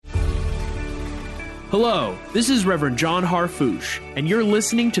Hello, this is Reverend John Harfouche, and you're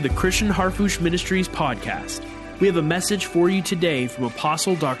listening to the Christian Harfouche Ministries podcast. We have a message for you today from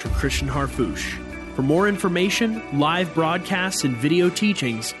Apostle Dr. Christian Harfouche. For more information, live broadcasts, and video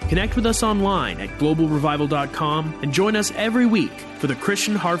teachings, connect with us online at globalrevival.com and join us every week for the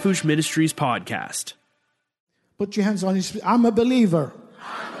Christian Harfouche Ministries podcast. Put your hands on your feet. I'm a believer.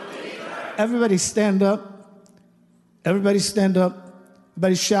 I'm a believer. Everybody stand up. Everybody stand up.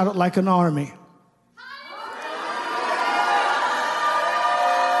 Everybody shout it like an army.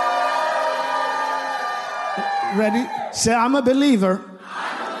 Ready? Say, I'm a believer.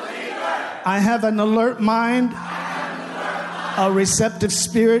 I'm a believer. I have an alert mind, a receptive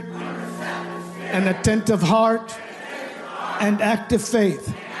spirit, an attentive heart, and active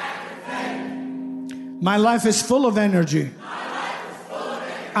faith. My life is full of energy.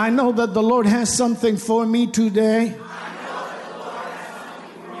 I know that the Lord has something for me today.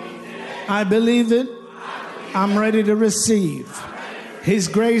 I believe it. I'm ready to receive. His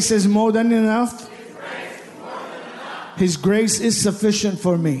grace is more than enough. His grace is sufficient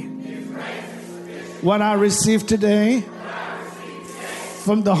for me. What I receive today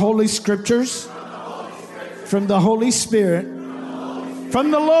from the Holy Scriptures, from the Holy Spirit,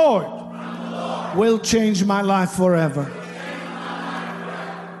 from the Lord, will change my life forever.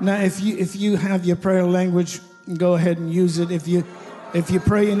 Now, if you have your prayer language, go ahead and use it. If you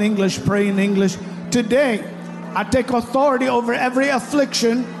pray in English, pray in English. Today, I take authority over every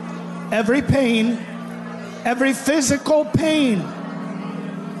affliction, every pain, every physical pain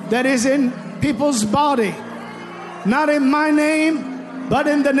that is in people's body. Not in my name, but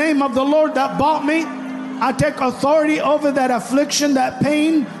in the name of the Lord that bought me. I take authority over that affliction, that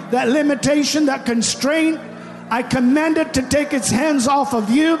pain, that limitation, that constraint. I command it to take its hands off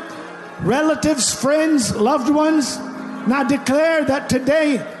of you, relatives, friends, loved ones. Now declare that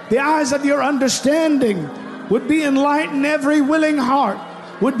today the eyes of your understanding would be enlightened, every willing heart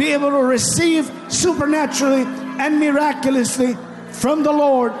would be able to receive supernaturally and miraculously from the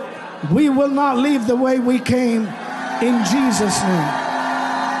Lord. We will not leave the way we came, in Jesus' name.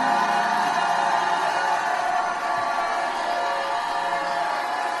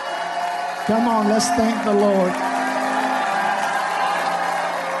 Come on, let's thank the Lord.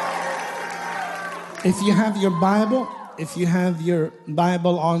 If you have your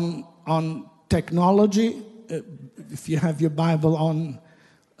Bible on technology, if you have your Bible on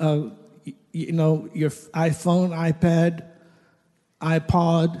your iPhone, iPad,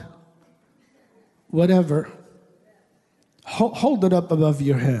 iPod, whatever, hold it up above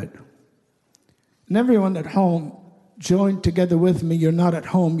your head. And everyone at home, join together with me. You're not at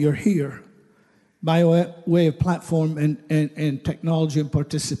home, you're here. By way of platform and technology and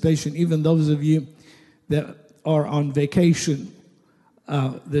participation, even those of you that are on vacation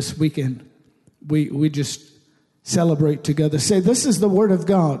this weekend, we just celebrate together. Say, this is the Word of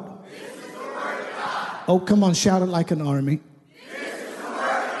God. This is the Word of God. Oh, come on, shout it like an army. This is the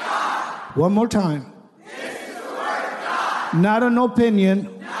Word of God. One more time. This is the Word of God. Not an opinion.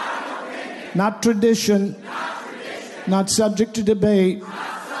 Not an opinion. Not tradition. Not tradition. Not subject to debate.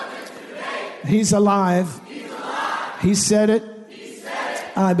 Not subject to debate. He's alive. He's alive. He said it. He said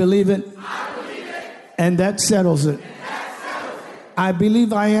it. I believe it. I believe it. And that settles it. And that settles it. I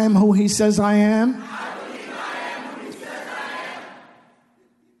believe I am who He says I am.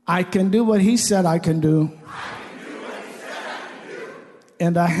 I can do what He said I can do.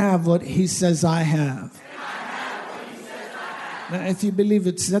 And I have what He says I have. Now, if you believe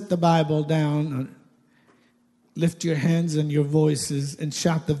it, set the Bible down. Lift your hands and your voices and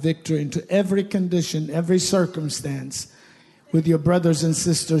shout the victory into every condition, every circumstance with your brothers and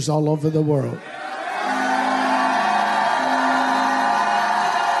sisters all over the world.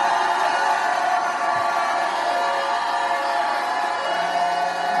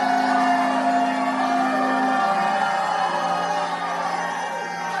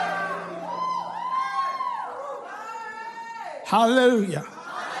 Hallelujah.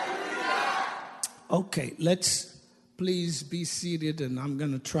 Okay, let's please be seated, and I'm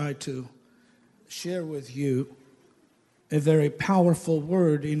going to try to share with you a very powerful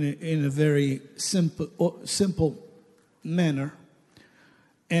word in a very simple manner,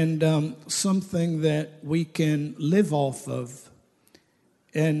 and something that we can live off of.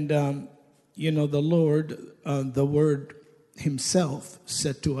 And the Lord, the Word Himself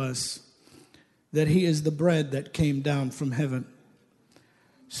said to us that He is the bread that came down from heaven.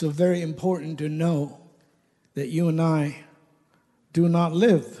 So very important to know that you and I do not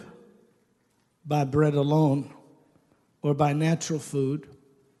live by bread alone or by natural food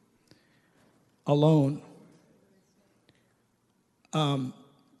alone.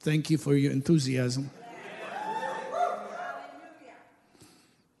 Thank you for your enthusiasm.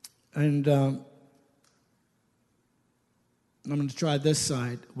 And I'm going to try this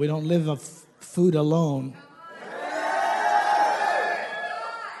side. We don't live of food alone.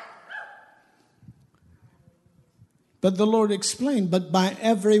 But the Lord explained, but by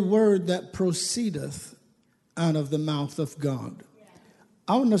every word that proceedeth out of the mouth of God.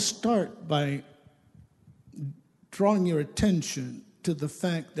 I want to start by drawing your attention to the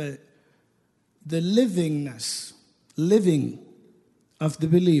fact that the living of the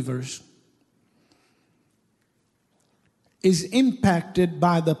believers is impacted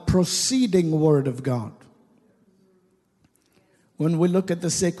by the proceeding word of God. When we look at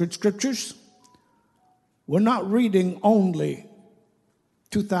the sacred scriptures, we're not reading only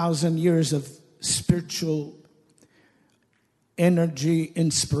 2,000 years of spiritual energy,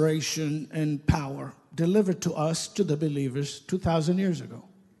 inspiration, and power delivered to us, to the believers, 2,000 years ago.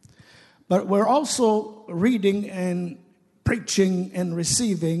 But we're also reading and preaching and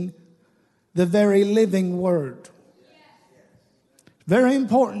receiving the very living word. Very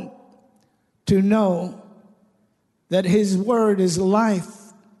important to know that his word is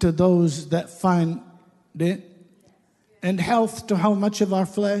life to those that find it, and health to how much of our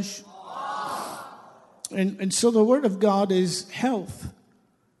flesh? And so the word of God is health,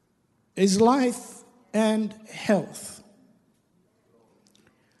 is life and health.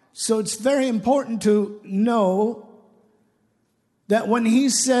 So it's very important to know that when he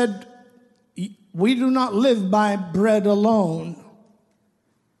said, we do not live by bread alone,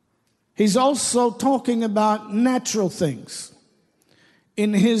 he's also talking about natural things.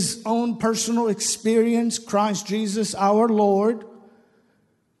 In his own personal experience, Christ Jesus, our Lord,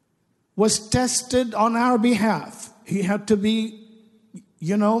 was tested on our behalf. He had to be,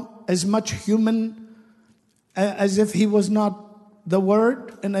 as much human as if he was not the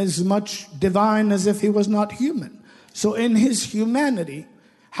Word, and as much divine as if he was not human. So in his humanity,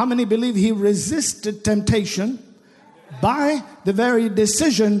 how many believe he resisted temptation by the very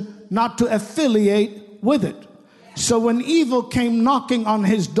decision not to affiliate with it? So when evil came knocking on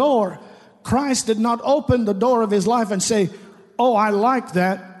his door, Christ did not open the door of his life and say, oh, I like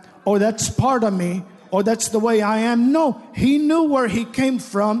that, or that's part of me, or that's the way I am. No, he knew where he came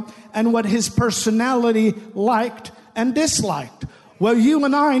from and what his personality liked and disliked. Well, you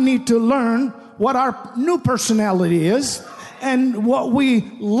and I need to learn what our new personality is, and what we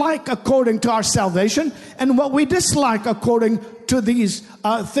like according to our salvation, and what we dislike according to these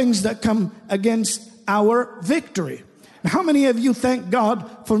things that come against our victory. How many of you thank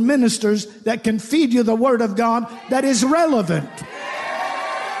God for ministers that can feed you the word of God that is relevant?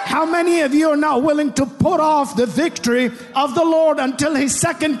 How many of you are not willing to put off the victory of the Lord until his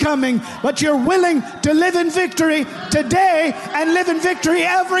second coming, but you're willing to live in victory today and live in victory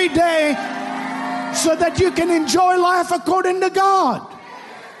every day so that you can enjoy life according to God?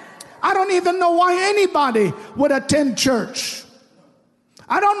 I don't even know why anybody would attend church.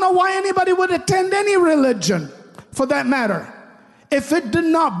 I don't know why anybody would attend any religion, for that matter, if it did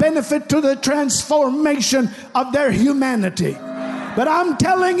not benefit to the transformation of their humanity. But I'm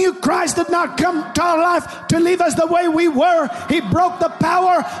telling you, Christ did not come to our life to leave us the way we were. He broke the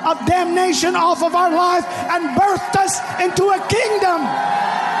power of damnation off of our life and birthed us into a kingdom.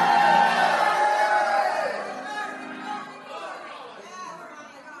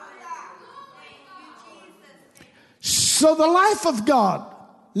 So the life of God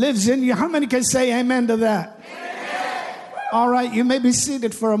lives in you. How many can say amen to that? Amen. All right, you may be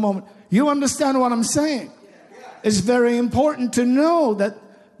seated for a moment. You understand what I'm saying? It's very important to know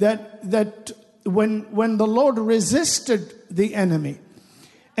that when the Lord resisted the enemy,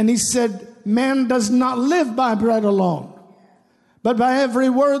 and he said, man does not live by bread alone, but by every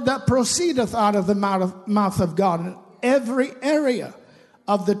word that proceedeth out of the mouth of God. In every area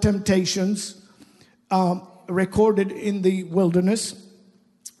of the temptations recorded in the wilderness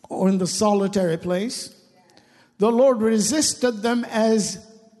or in the solitary place, the Lord resisted them as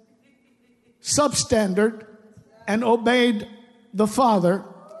substandard and obeyed the Father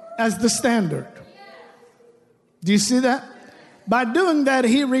as the standard. Do you see that? By doing that,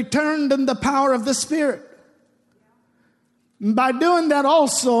 he returned in the power of the Spirit. By doing that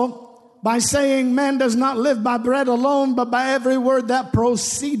also, by saying man does not live by bread alone, but by every word that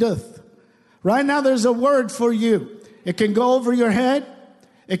proceedeth. Right now there's a word for you. It can go over your head.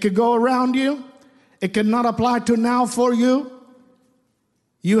 It could go around you. It cannot apply to now for you.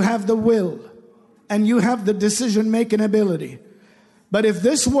 You have the will and you have the decision-making ability. But if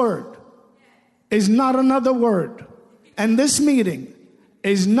this word is not another word, and this meeting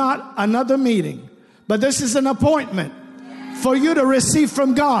is not another meeting, but this is an appointment for you to receive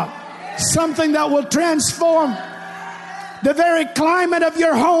from God something that will transform The very climate of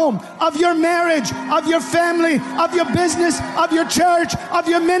your home, of your marriage, of your family, of your business, of your church, of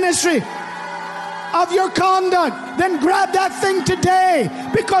your ministry, of your conduct, then grab that thing today,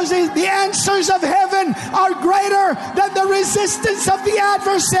 because the answers of heaven are greater than the resistance of the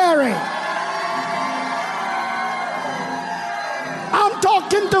adversary. I'm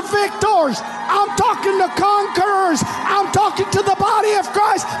talking to victors. I'm talking to conquerors. I'm talking to the body of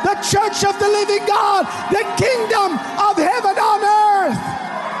Christ, the church of the living God, the kingdom of heaven on earth.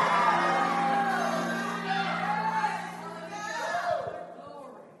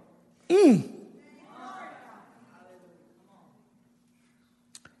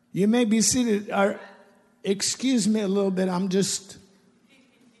 You may be seated. Excuse me a little bit. I'm just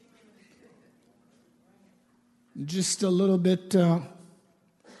a little bit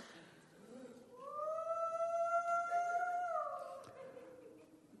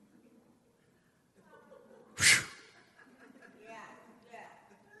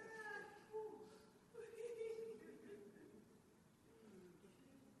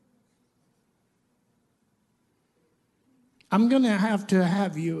I'm going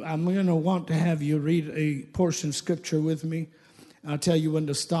to want to have you read a portion of scripture with me. I'll tell you when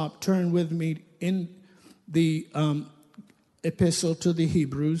to stop. Turn with me in the epistle to the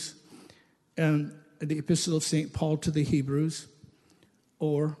Hebrews, and the epistle of St. Paul to the Hebrews,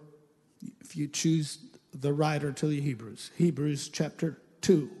 or if you choose the writer to the Hebrews, Hebrews chapter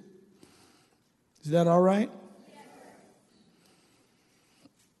 2. Is that all right?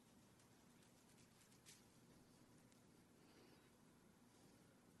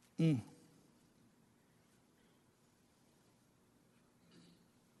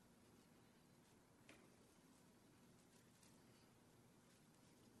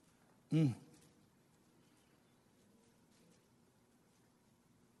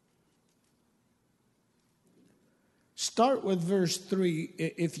 Start with verse 3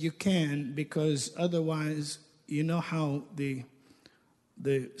 if you can, because otherwise, you know how the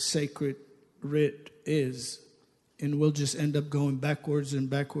sacred writ is, and we'll just end up going backwards and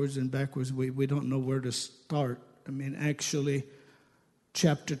backwards and backwards. We don't know where to start. I mean, actually,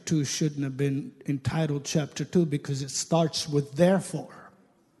 chapter 2 shouldn't have been entitled chapter 2, because it starts with therefore.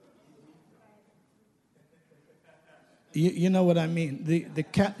 You know what I mean?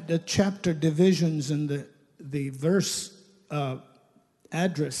 The chapter divisions and the verse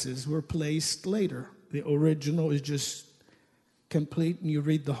addresses were placed later. The original is just complete, and you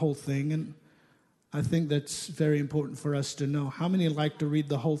read the whole thing. And I think that's very important for us to know. How many like to read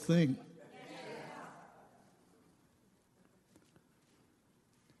the whole thing?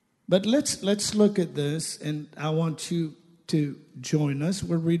 But let's look at this, and I want you to join us.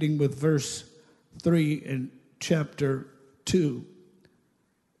 We're reading with verse 3 in chapter 2,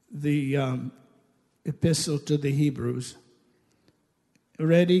 the epistle to the Hebrews.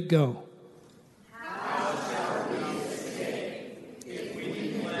 Ready? Go. How shall we escape if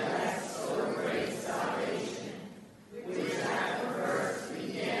we neglect so great salvation, which at the first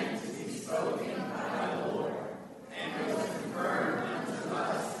began to be spoken by the Lord, and was confirmed unto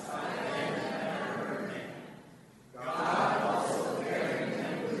us by them that heard him? God also bearing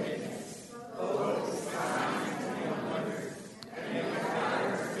them witness, both with signs and wonders, and with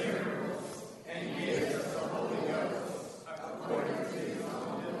divers miracles, and gifts of the Holy Ghost, according to his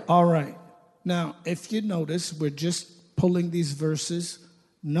own will. All right. Now, if you notice, we're just pulling these verses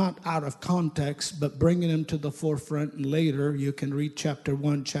not out of context, but bringing them to the forefront. And later, you can read chapter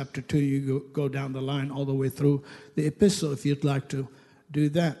 1, chapter 2. You go down the line all the way through the epistle if you'd like to do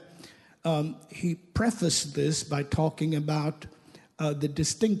that. He prefaced this by talking about the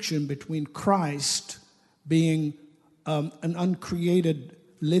distinction between Christ being an uncreated,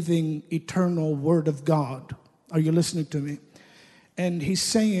 living, eternal Word of God. Are you listening to me? And he's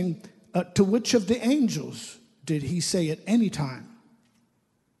saying, to which of the angels did he say at any time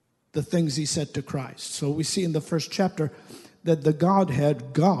the things he said to Christ? So we see in the first chapter that the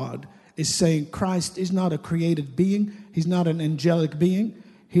Godhead, God, is saying Christ is not a created being. He's not an angelic being.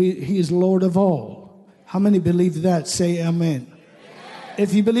 He is Lord of all. How many believe that? Say amen. Amen.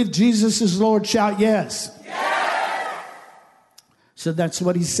 If you believe Jesus is Lord, shout yes. Yes. So that's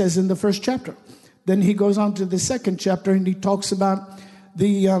what he says in the first chapter. Then he goes on to the second chapter, and he talks about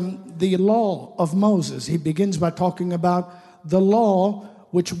the law of Moses. He begins by talking about the law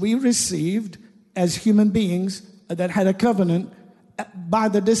which we received as human beings that had a covenant by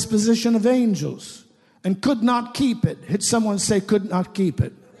the disposition of angels and could not keep it. Did someone say could not keep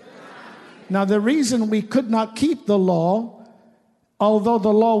it? Now, the reason we could not keep the law, although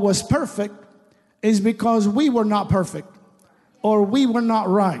the law was perfect, is because we were not perfect or we were not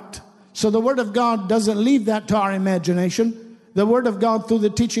right. So the Word of God doesn't leave that to our imagination. The Word of God, through the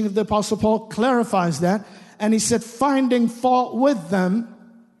teaching of the Apostle Paul, clarifies that. And he said, finding fault with them,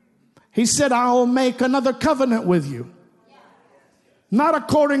 he said, I will make another covenant with you. Not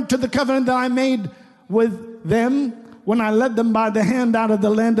according to the covenant that I made with them when I led them by the hand out of the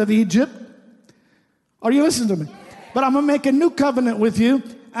land of Egypt. Are you listening to me? But I'm going to make a new covenant with you.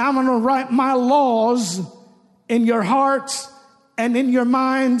 I'm going to write my laws in your hearts and in your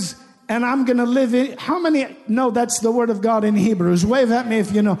minds. And I'm going to live in. How many know that's the Word of God in Hebrews? Wave at me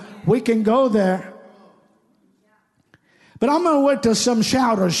if you know. We can go there. But I'm going to wait till some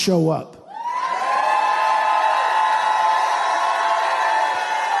shouters show up.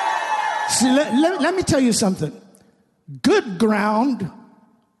 See, let me tell you something. Good ground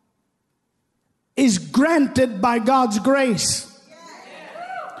is granted by God's grace.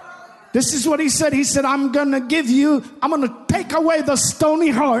 This is what he said. He said, I'm going to take away the stony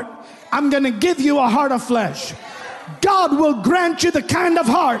heart. I'm going to give you a heart of flesh. God will grant you the kind of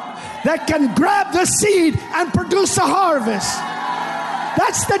heart that can grab the seed and produce a harvest.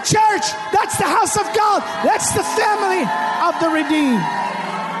 That's the church. That's the house of God. That's the family of the redeemed.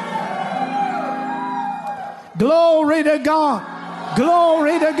 Glory to God.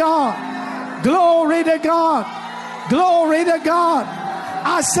 Glory to God. Glory to God. Glory to God.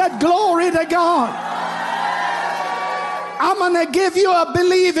 I said glory to God. I'm going to give you a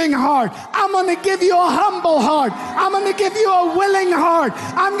believing heart. I'm going to give you a humble heart. I'm going to give you a willing heart.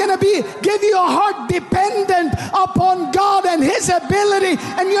 I'm going to give you a heart dependent upon God and His ability.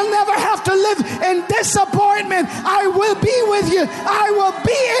 And you'll never have to live in disappointment. I will be with you. I will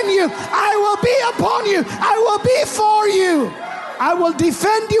be in you. I will be upon you. I will be for you. I will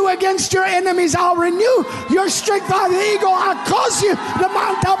defend you against your enemies. I'll renew your strength like the eagle. I'll cause you to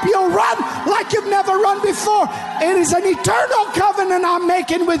mount up. You'll run like you've never run before. It is an eternal covenant I'm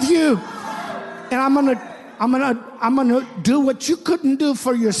making with you. And I'm gonna do what you couldn't do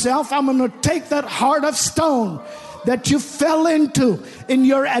for yourself. I'm gonna take that heart of stone that you fell into in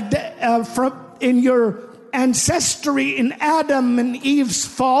your ancestry in Adam and Eve's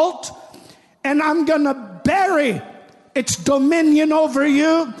fault, and I'm gonna bury its dominion over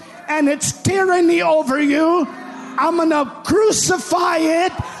you and its tyranny over you. I'm going to crucify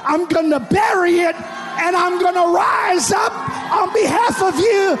it. I'm going to bury it. And I'm going to rise up on behalf of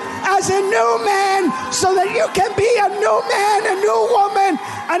you as a new man so that you can be a new man, a new woman,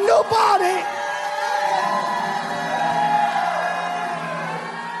 a new body.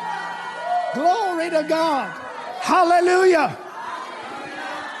 Glory to God. Hallelujah.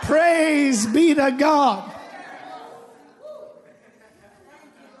 Praise be to God.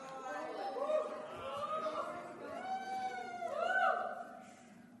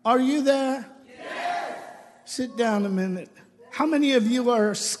 Are you there? Yes. Sit down a minute. How many of you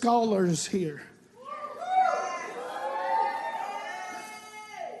are scholars here?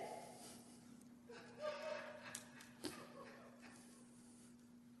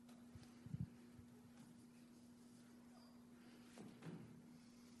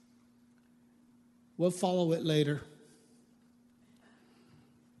 We'll follow it later.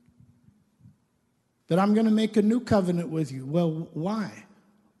 But I'm going to make a new covenant with you. Well, why?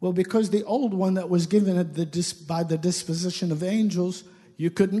 Well, because the old one that was given by the disposition of angels,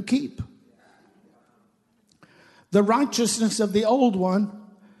 you couldn't keep. The righteousness of the old one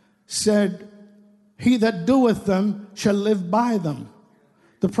said, he that doeth them shall live by them.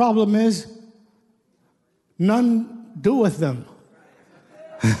 The problem is, none doeth them.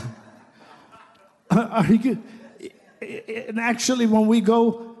 Are you good? And actually, when we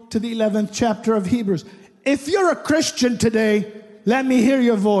go to the 11th chapter of Hebrews, if you're a Christian today, let me hear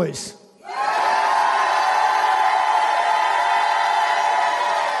your voice.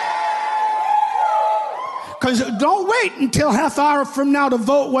 Because don't wait until half hour from now to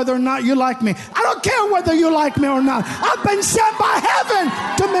vote whether or not you like me. I don't care whether you like me or not. I've been sent by heaven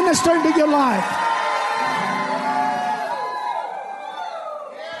to minister into your life.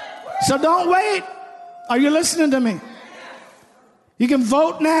 So don't wait. Are you listening to me? You can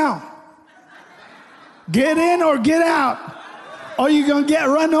vote now. Get in or get out. Or you're going to get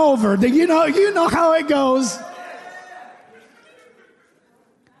run over. You know how it goes.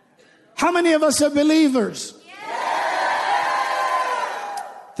 How many of us are believers?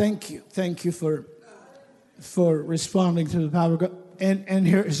 Thank you. Thank you for responding to the power of God. And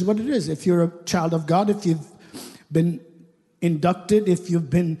here's what it is. If you're a child of God, if you've been inducted, if you've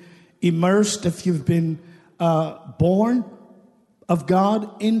been immersed, if you've been born of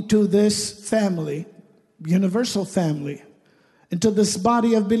God into this family, universal family, into this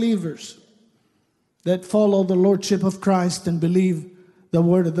body of believers that follow the Lordship of Christ and believe the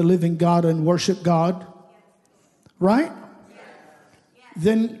word of the living God and worship God, right?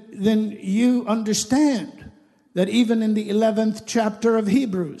 Then you understand that even in the 11th chapter of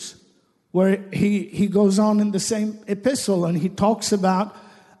Hebrews, where he goes on in the same epistle and he talks about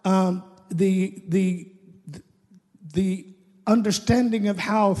the understanding of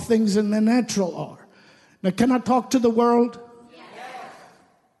how things in the natural are. Now, can I talk to the world? Yes.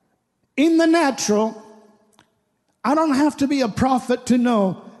 In the natural, I don't have to be a prophet to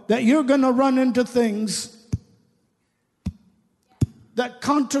know that you're going to run into things that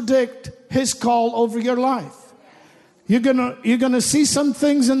contradict his call over your life. You're going to see some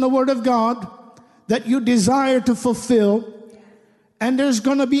things in the Word of God that you desire to fulfill, and there's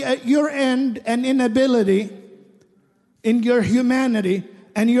going to be at your end an inability in your humanity,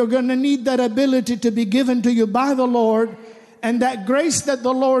 and you're going to need that ability to be given to you by the Lord, and that grace that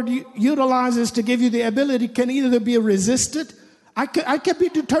the Lord utilizes to give you the ability can either be resisted. I can be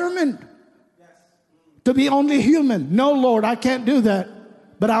determined to be only human. No, Lord, I can't do that,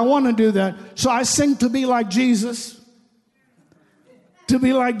 but I want to do that. So I sing to be like Jesus. To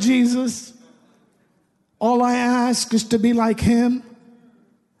be like Jesus. All I ask is to be like him.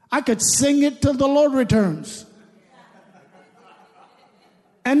 I could sing it till the Lord returns.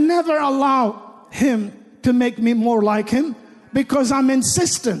 And never allow him to make me more like him, because I'm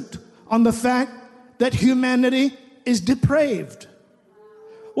insistent on the fact that humanity is depraved.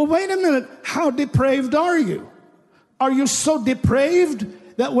 Well, wait a minute. How depraved are you? Are you so depraved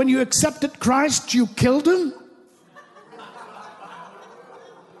that when you accepted Christ, you killed him?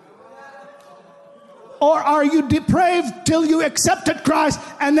 Or are you depraved till you accepted Christ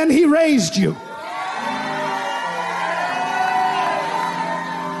and then he raised you?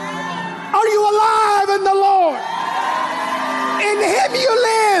 Are you alive in the Lord? In him you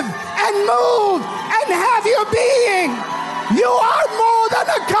live and move and have your being. You are more than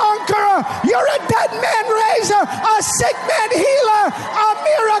a conqueror. You're a dead man raiser, a sick man healer, a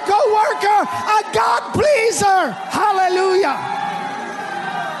miracle worker, a God pleaser. Hallelujah.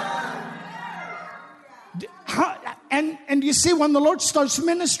 And you see, when the Lord starts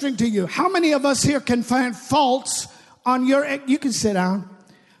ministering to you, how many of us here can find faults on your end? You can sit down.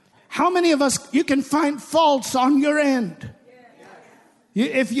 How many of us, you can find faults on your end?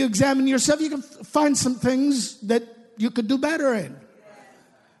 If you examine yourself, you can find some things that you could do better in.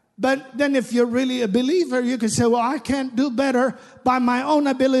 But then if you're really a believer, you can say, well, I can't do better by my own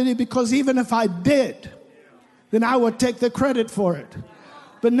ability, because even if I did, then I would take the credit for it.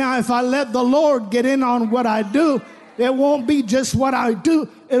 But now if I let the Lord get in on what I do, it won't be just what I do.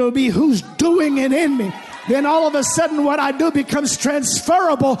 It'll be who's doing it in me. Then all of a sudden what I do becomes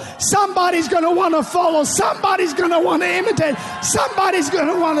transferable. Somebody's going to want to follow. Somebody's going to want to imitate. Somebody's going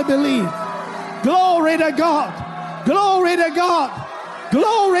to want to believe. Glory to God. Glory to God.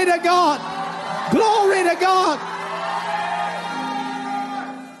 Glory to God. Glory to God.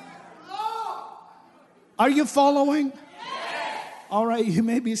 Are you following? All right, you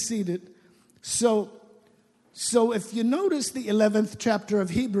may be seated. So if you notice the 11th chapter of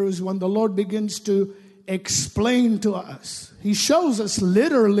Hebrews, when the Lord begins to explain to us, he shows us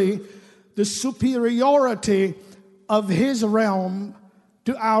literally the superiority of his realm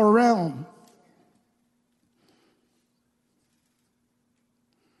to our realm.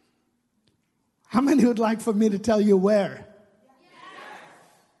 How many would like for me to tell you where?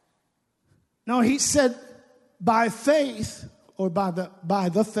 No, he said, by faith, or by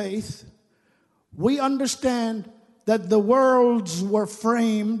the faith, we understand that the worlds were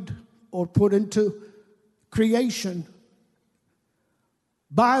framed or put into creation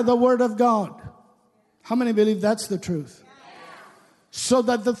by the word of God. How many believe that's the truth? So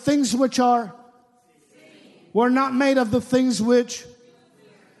that the things which are were not made of the things which.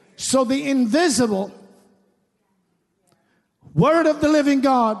 So the invisible word of the living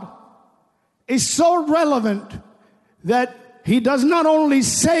God is so relevant that he does not only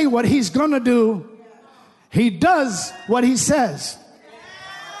say what he's going to do, he does what he says.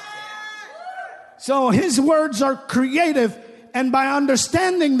 So his words are creative, and by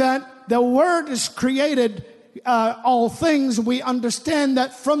understanding that the word is created all things, we understand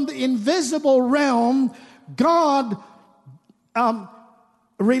that from the invisible realm, God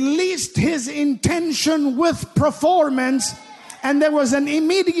released his intention with performance, and there was an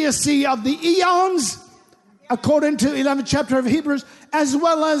immediacy of the eons according to 11th chapter of Hebrews, as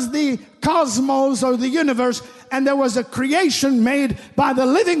well as the cosmos or the universe. And there was a creation made by the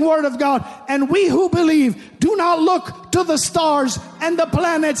living word of God. And we who believe do not look to the stars and the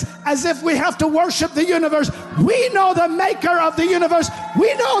planets as if we have to worship the universe. We know the maker of the universe.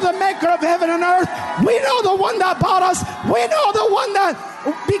 We know the maker of heaven and earth. We know the one that bought us. We know the one that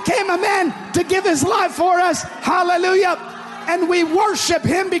became a man to give his life for us. Hallelujah. And we worship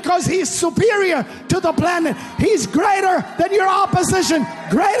him because he's superior to the planet. He's greater than your opposition,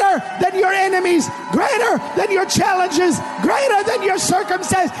 greater than your enemies, greater than your challenges, greater than your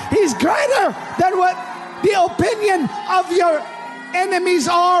circumstance. He's greater than what the opinion of your enemies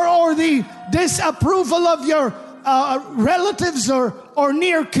are, or the disapproval of your relatives or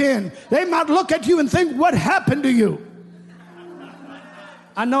near kin. They might look at you and think, what happened to you?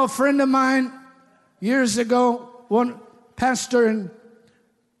 I know a friend of mine years ago, one pastor, and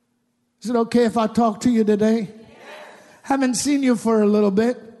is it okay if I talk to you today? Yes. Haven't seen you for a little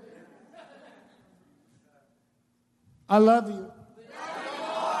bit. I love you.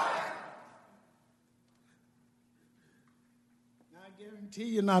 I guarantee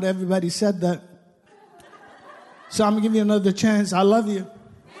you not everybody said that. So I'm going to give you another chance. I love you.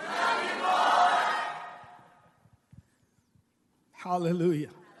 Hallelujah.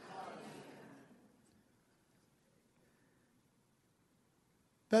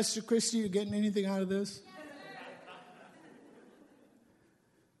 Pastor Christy, you getting anything out of this?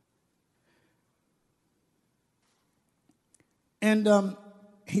 And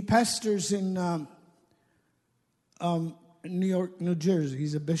he pastors in New York, New Jersey.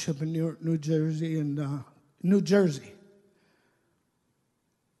 He's a bishop in New York, New Jersey, and New Jersey.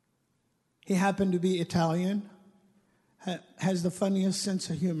 He happened to be Italian, has the funniest sense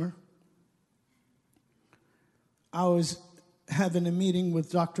of humor. I was having a meeting with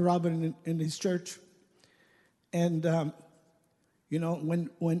Dr. Robin in his church, and when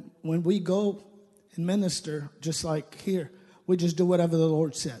we go and minister, just like here, we just do whatever the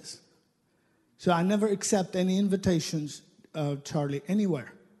Lord says. So I never accept any invitations, Charlie,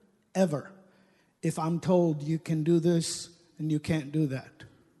 anywhere, ever, if I'm told you can do this and you can't do that.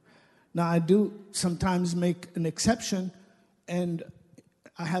 Now, I do sometimes make an exception, and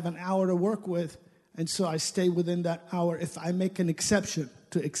I have an hour to work with, and so I stay within that hour if I make an exception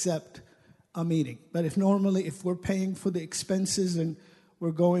to accept a meeting. But if we're paying for the expenses and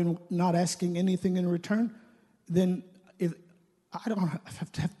we're going, not asking anything in return, then I don't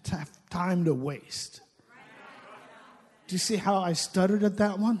have to have time to waste. Do you see how I stuttered at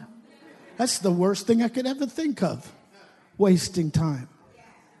that one? That's the worst thing I could ever think of, wasting time.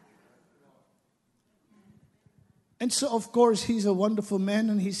 And so, of course, he's a wonderful man,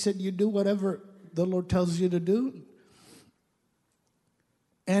 and he said, you do whatever the Lord tells you to do.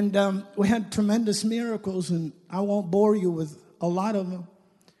 And we had tremendous miracles, and I won't bore you with a lot of them.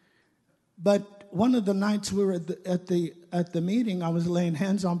 But one of the nights we were at the meeting, I was laying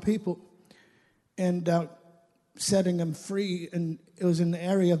hands on people and setting them free, and it was in the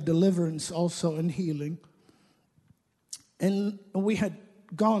area of deliverance also and healing. And we had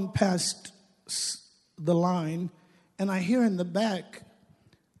gone past the line, and I hear in the back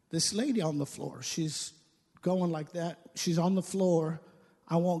this lady on the floor. She's going like that. She's on the floor.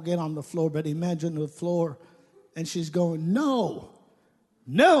 I won't get on the floor, but imagine the floor. And she's going, no.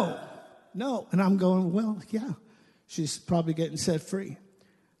 And I'm going, well, yeah. She's probably getting set free.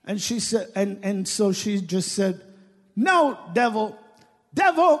 And she said, and so she just said, no, devil,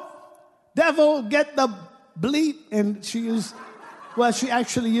 get the bleep. And she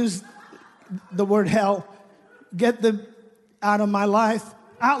actually used the word hell. Get the out of my life.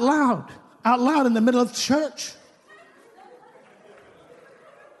 Out loud in the middle of church.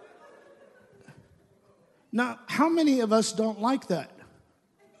 Now, how many of us don't like that?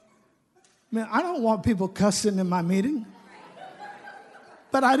 Man, I don't want people cussing in my meeting.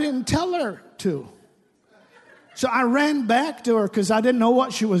 But I didn't tell her to. So I ran back to her because I didn't know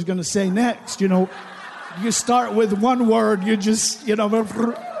what she was going to say next. You start with one word,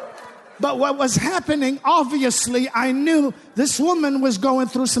 But what was happening, obviously, I knew this woman was going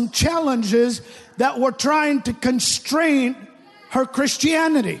through some challenges that were trying to constrain her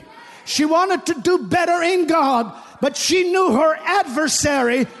Christianity. She wanted to do better in God, but she knew her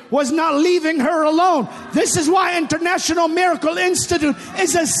adversary was not leaving her alone. This is why International Miracle Institute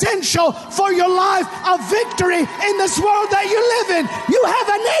is essential for your life of victory in this world that you live in. You have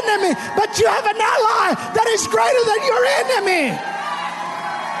an enemy, but you have an ally that is greater than your enemy.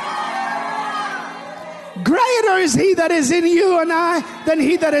 Greater is he that is in you and I than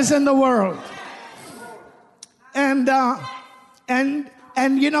he that is in the world. And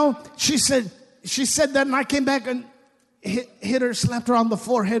she said, she said that, and I came back and hit her, slapped her on the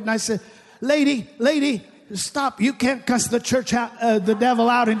forehead, and I said, lady, stop. You can't cuss the devil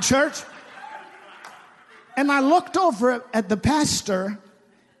out in church. And I looked over at the pastor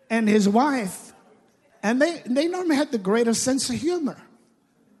and his wife, and they normally had the greatest sense of humor.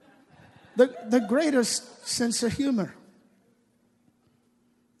 The greatest sense of humor.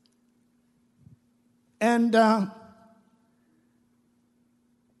 And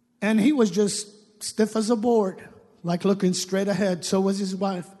he was just stiff as a board, like looking straight ahead. So was his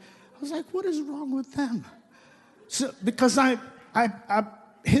wife. I was like, what is wrong with them? So, because I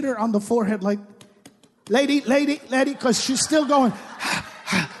hit her on the forehead like, lady, because she's still going,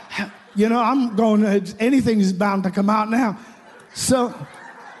 I'm going, anything is bound to come out now. So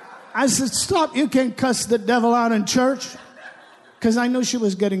I said, stop, you can't cuss the devil out in church. Because I knew she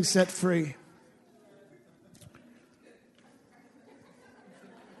was getting set free.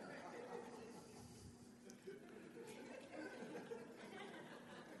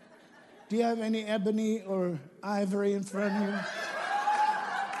 Do you have any ebony or ivory in front of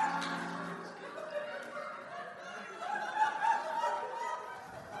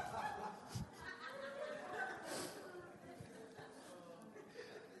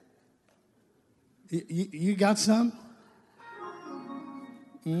you? You got some?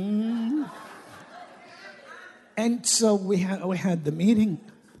 And so we had the meeting,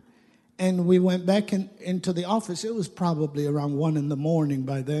 and we went back into the office. It was probably around 1 a.m.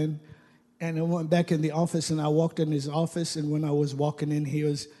 by then. And I went back in the office, and I walked in his office, and when I was walking in, he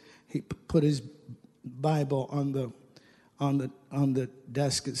put his Bible on the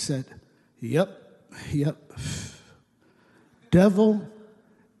desk. It said, Yep. Devil,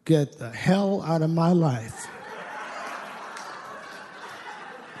 get the hell out of my life.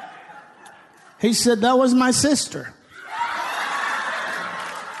 He said, that was my sister.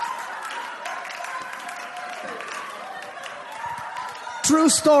 True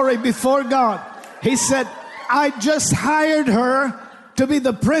story before God. He said, I just hired her to be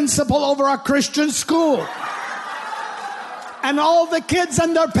the principal over a Christian school. And all the kids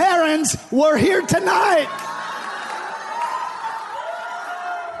and their parents were here tonight.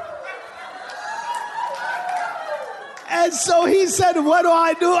 And so he said, what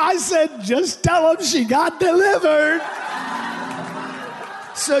do? I said, just tell him she got delivered.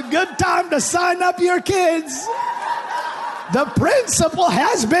 It's a good time to sign up your kids. The principal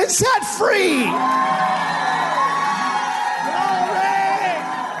has been set free.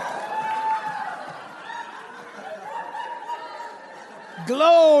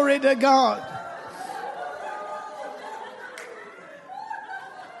 Glory to God.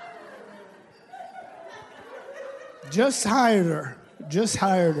 Just hired her.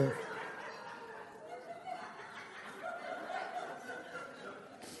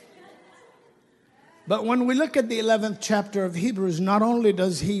 But when we look at the 11th chapter of Hebrews, not only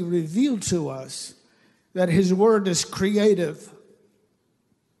does he reveal to us that his word is creative,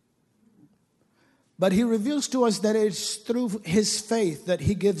 but he reveals to us that it's through his faith that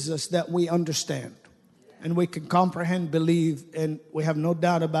he gives us that we understand. And we can comprehend, believe, and we have no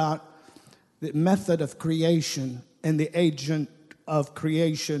doubt about the method of creation and the agent of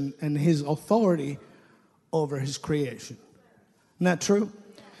creation and his authority over his creation. Isn't that true?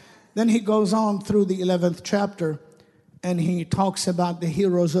 Then he goes on through the 11th chapter and he talks about the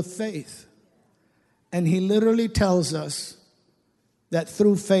heroes of faith. And he literally tells us that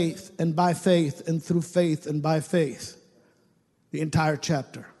through faith and by faith and through faith and by faith, the entire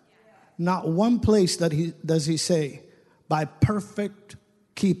chapter. Not one place does he say, by perfect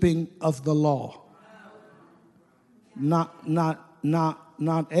keeping of the law. Not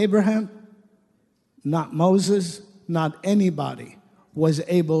Abraham, not Moses, not anybody was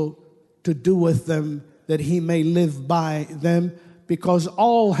able to do with them that he may live by them, because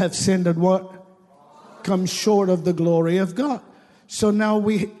all have sinned and what? Come short of the glory of God. So now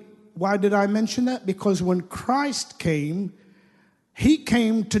why did I mention that? Because when Christ came, he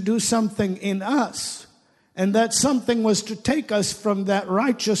came to do something in us. And that something was to take us from that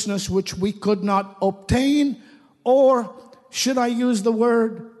righteousness which we could not obtain, or should I use the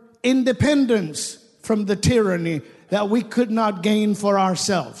word independence from the tyranny that we could not gain for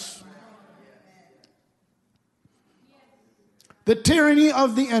ourselves. The tyranny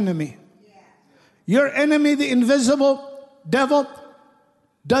of the enemy. Your enemy, the invisible devil,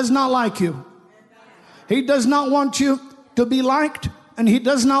 does not like you. He does not want you to be liked, and he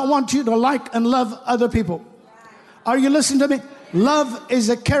does not want you to like and love other people. Are you listening to me? Love is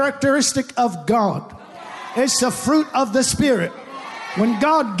a characteristic of God. It's a fruit of the Spirit. When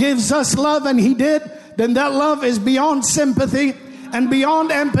God gives us love, and he did, then that love is beyond sympathy and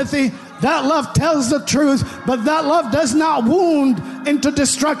beyond empathy. That love tells the truth, but that love does not wound into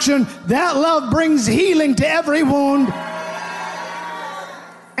destruction. That love brings healing to every wound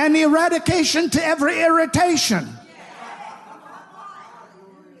and eradication to every irritation.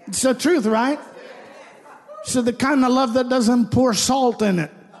 It's the truth, right? So the kind of love that doesn't pour salt in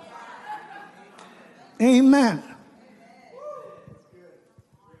it. Amen.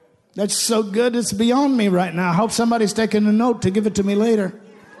 That's so good, it's beyond me right now. I hope somebody's taking a note to give it to me later.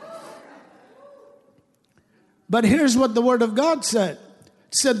 But here's what the Word of God said.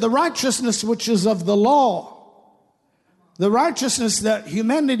 It said, the righteousness which is of the law, the righteousness that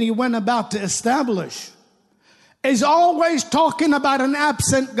humanity went about to establish, is always talking about an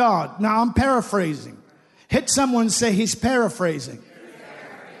absent God. Now, I'm paraphrasing. Hit someone and say, he's paraphrasing.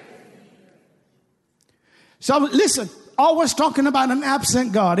 So listen, always talking about an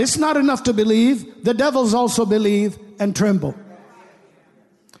absent God. It's not enough to believe. The devils also believe and tremble.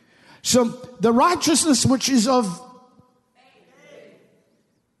 So the righteousness which is of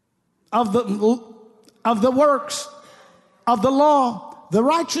the works of the law, the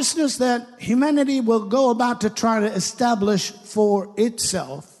righteousness that humanity will go about to try to establish for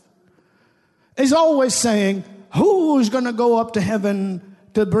itself, is always saying, who's going to go up to heaven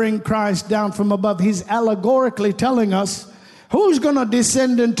to bring Christ down from above? He's allegorically telling us, who's going to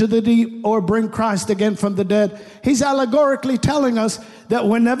descend into the deep or bring Christ again from the dead? He's allegorically telling us that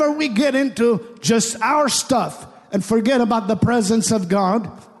whenever we get into just our stuff and forget about the presence of God,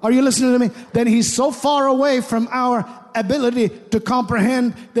 are you listening to me? Then he's so far away from our ability to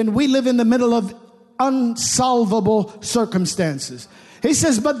comprehend, then we live in the middle of unsolvable circumstances. He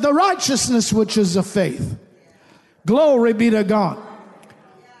says, but the righteousness which is of faith, glory be to God,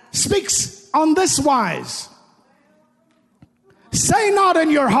 speaks on this wise. Say not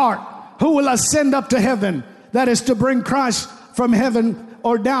in your heart, who will ascend up to heaven? That is to bring Christ from heaven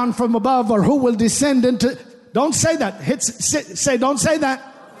or down from above, or who will descend into... Don't say that. Say, don't say that.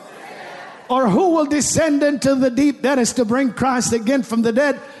 Or who will descend into the deep? That is to bring Christ again from the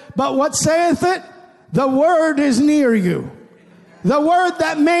dead. But what saith it? The word is near you. The word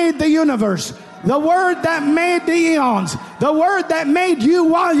that made the universe. The word that made the eons. The word that made you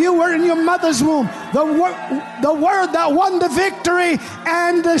while you were in your mother's womb. The word that won the victory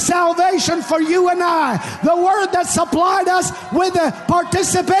and the salvation for you and I. The word that supplied us with a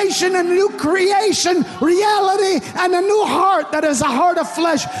participation in new creation, reality, and a new heart that is a heart of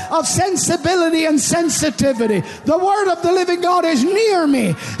flesh, of sensibility and sensitivity. The word of the living God is near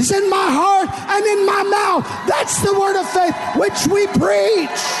me. It's in my heart and in my mouth. That's the word of faith which we preach.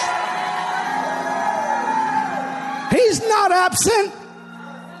 He's not absent.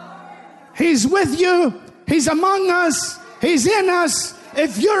 He's with you. He's among us. He's in us.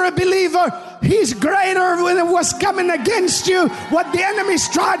 If you're a believer, he's greater when it was coming against you. What the enemy's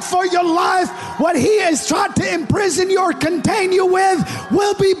tried for your life, what he has tried to imprison you or contain you with,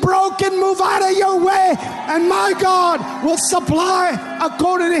 will be broken, move out of your way, and my God will supply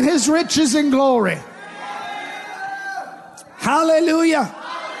according to his riches and glory. Hallelujah.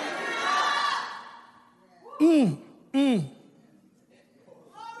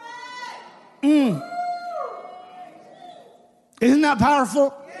 Isn't that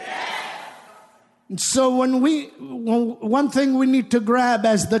powerful? And so one thing we need to grab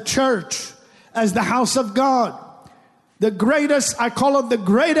as the church, as the house of God, the greatest, I call it the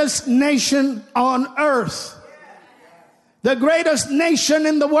greatest nation on earth, the greatest nation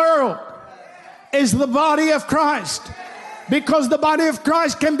in the world is the body of Christ, because the body of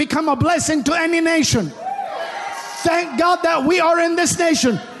Christ can become a blessing to any nation. Thank God that we are in this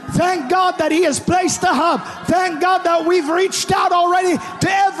nation. Thank God that he has placed a hub. Thank God that we've reached out already to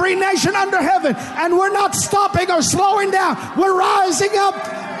every nation under heaven. And we're not stopping or slowing down. We're rising up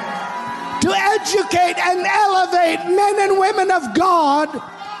to educate and elevate men and women of God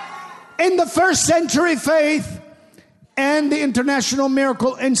in the first century faith and the International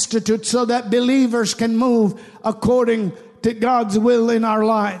Miracle Institute, so that believers can move according to God's will in our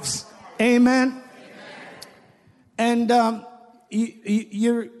lives. Amen. And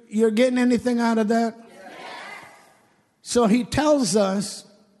you're getting anything out of that? So he tells us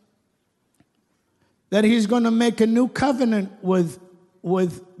that he's going to make a new covenant with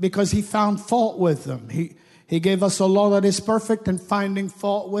because he found fault with them. He gave us a law that is perfect, and finding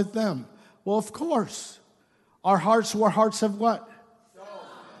fault with them. Well, of course, our hearts were hearts of what?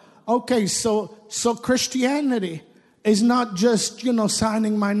 Okay, so Christianity is not just,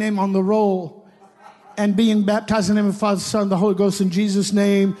 signing my name on the roll and being baptized in the name of the Father, Son, and the Holy Ghost in Jesus'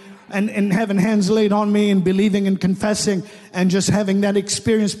 name, and having hands laid on me and believing and confessing and just having that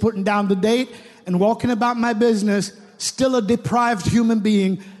experience, putting down the date and walking about my business, still a deprived human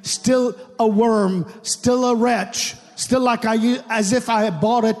being, still a worm, still a wretch, still as if I had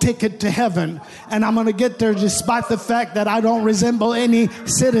bought a ticket to heaven, and I'm going to get there despite the fact that I don't resemble any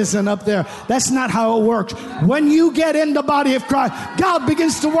citizen up there. That's not how it works. When you get in the body of Christ, God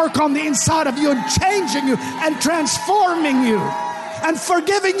begins to work on the inside of you and changing you and transforming you and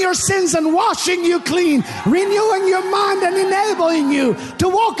forgiving your sins and washing you clean, renewing your mind and enabling you to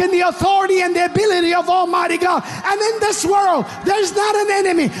walk in the authority and the ability of Almighty God. And in this world, there's not an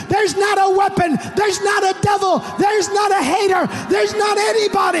enemy, there's not a weapon, there's not a devil, there's not a hater, there's not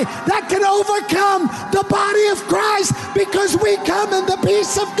anybody that can overcome the body of Christ, because we come in the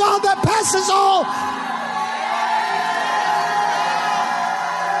peace of God that passes all.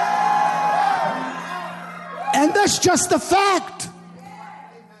 And that's just a fact.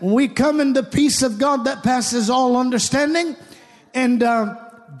 When we come in the peace of God that passes all understanding, and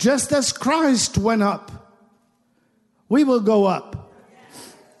just as Christ went up, we will go up.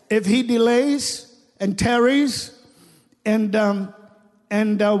 If he delays and tarries, and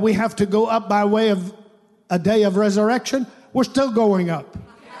we have to go up by way of a day of resurrection, we're still going up.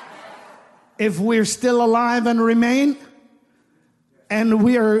 If we're still alive and remain, and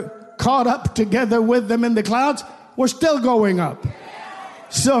we are caught up together with them in the clouds, we're still going up.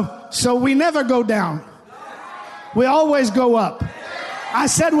 So we never go down. We always go up. I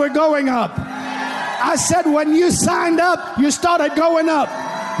said we're going up. I said when you signed up, you started going up.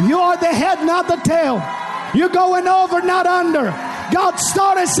 You are the head, not the tail. You're going over, not under. God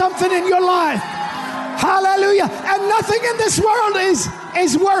started something in your life. Hallelujah. And nothing in this world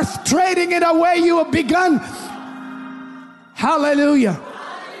is worth trading it away. You have begun. Hallelujah.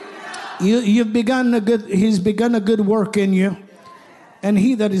 He's begun a good work in you. And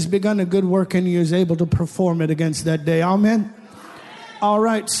he that has begun a good work in you is able to perform it against that day. Amen? All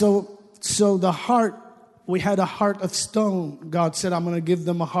right, so the heart, we had a heart of stone. God said, I'm going to give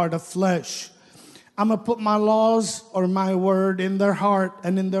them a heart of flesh. I'm going to put my laws or my word in their heart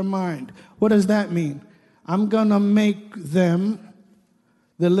and in their mind. What does that mean? I'm going to make them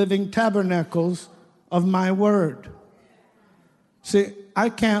the living tabernacles of my word. See, I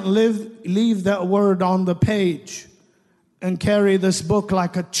can't leave that word on the page and carry this book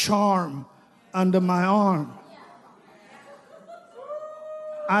like a charm under my arm.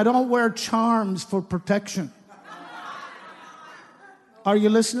 I don't wear charms for protection. Are you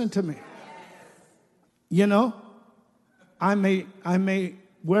listening to me? You know, I may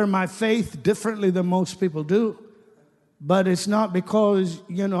wear my faith differently than most people do, but it's not because,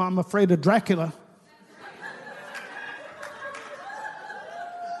 I'm afraid of Dracula.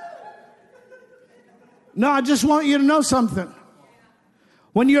 No, I just want you to know something.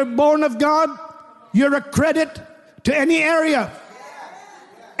 When you're born of God, you're a credit to any area,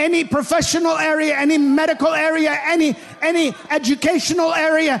 any professional area, any medical area, any educational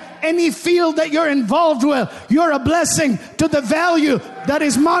area, any field that you're involved with. You're a blessing to the value that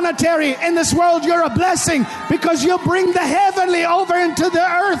is monetary in this world. You're a blessing because you bring the heavenly over into the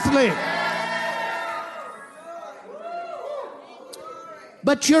earthly.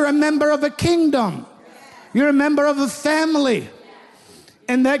 But you're a member of a kingdom. You're a member of a family.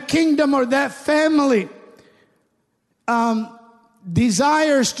 And that kingdom or that family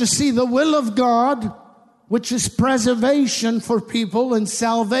desires to see the will of God, which is preservation for people and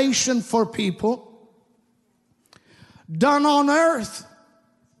salvation for people, done on earth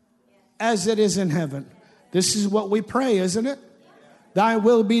as it is in heaven. This is what we pray, isn't it? Thy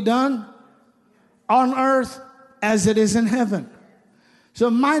will be done on earth as it is in heaven. So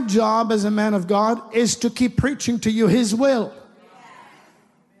my job as a man of God is to keep preaching to you His will.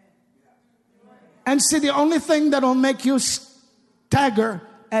 And see, the only thing that will make you stagger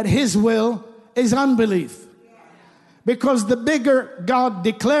at His will is unbelief. Because the bigger God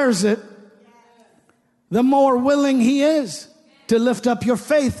declares it, the more willing He is to lift up your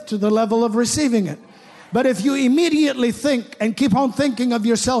faith to the level of receiving it. But if you immediately think and keep on thinking of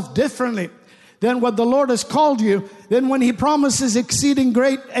yourself differently than what the Lord has called you, then when He promises exceeding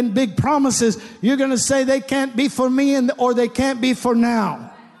great and big promises, you're going to say they can't be for me or they can't be for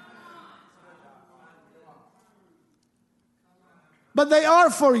now. But they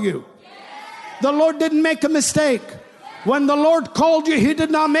are for you. The Lord didn't make a mistake. When the Lord called you, He did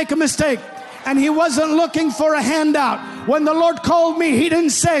not make a mistake. And He wasn't looking for a handout. When the Lord called me, He didn't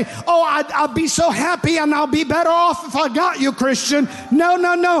say, oh, I'll be so happy and I'll be better off if I got you, Christian.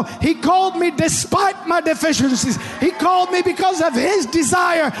 No. He called me despite my deficiencies. He called me because of His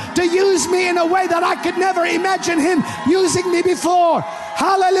desire to use me in a way that I could never imagine Him using me before.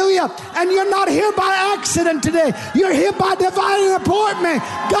 Hallelujah. And you're not here by accident today. You're here by divine appointment.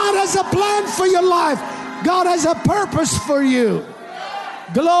 God has a plan for your life. God has a purpose for you.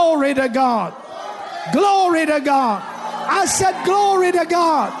 Glory to God. Glory to God. I said glory to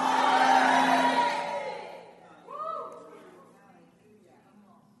God.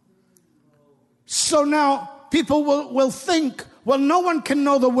 So now people will think, well, no one can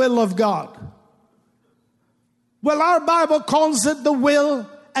know the will of God. Well, our Bible calls it the will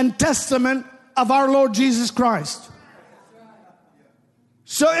and testament of our Lord Jesus Christ.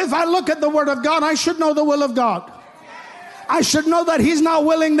 So if I look at the Word of God, I should know the will of God. I should know that He's not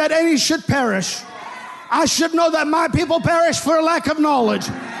willing that any should perish. I should know that my people perish for a lack of knowledge.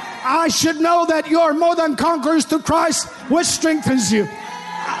 I should know that you are more than conquerors through Christ, which strengthens you.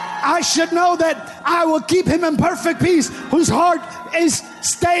 I should know that I will keep him in perfect peace, whose heart is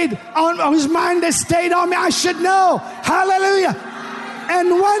stayed on, whose mind is stayed on me. I should know. Hallelujah.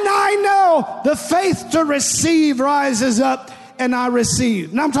 And when I know, the faith to receive rises up, and I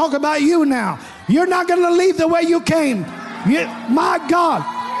receive. Now I'm talking about you now. You're not going to leave the way you came. My God,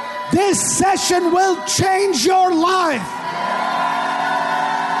 this session will change your life.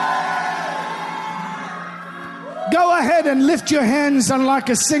 Go ahead and lift your hands and like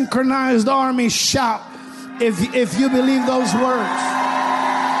a synchronized army shout if you believe those words.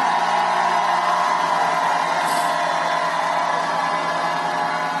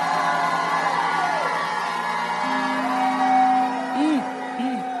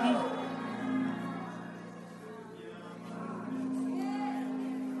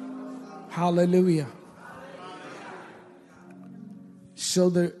 Hallelujah. So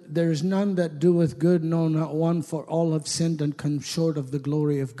there is none that doeth good, no, not one, for all have sinned and come short of the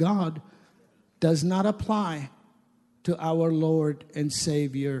glory of God, does not apply to our Lord and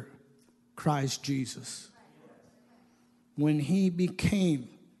Savior, Christ Jesus. When He became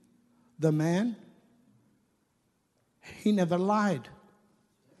the man, He never lied.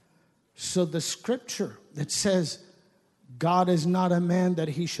 So the scripture that says, God is not a man that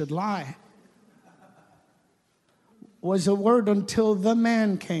He should lie, was a word until the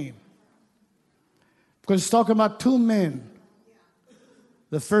man came. Because it's talking about two men.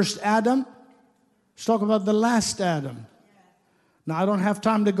 The first Adam, it's talking about the last Adam. Now I don't have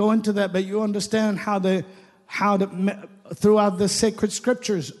time to go into that, but you understand how throughout the sacred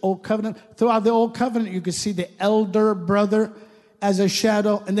scriptures, Old Covenant, throughout the Old Covenant, you can see the elder brother as a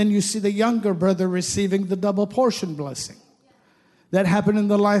shadow, and then you see the younger brother receiving the double portion blessing. That happened in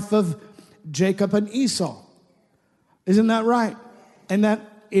the life of Jacob and Esau. Isn't that right? And that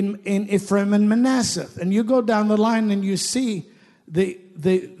in Ephraim and Manasseh. And you go down the line and you see the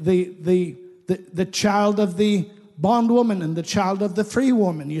child of the bondwoman and the child of the free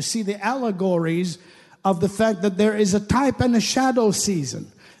woman. You see the allegories of the fact that there is a type and a shadow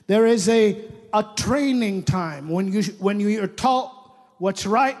season. There is a training time when you are taught what's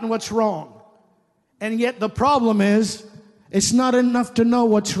right and what's wrong. And yet the problem is, it's not enough to know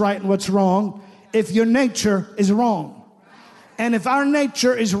what's right and what's wrong if your nature is wrong. And if our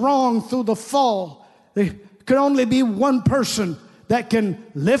nature is wrong through the fall, there could only be one person that can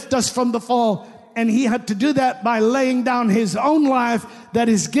lift us from the fall. And He had to do that by laying down His own life that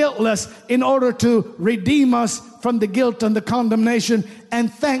is guiltless in order to redeem us from the guilt and the condemnation.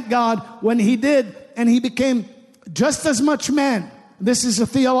 And thank God when He did, and He became just as much man. This is a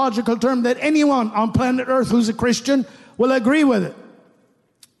theological term that anyone on planet Earth who's a Christian will agree with it.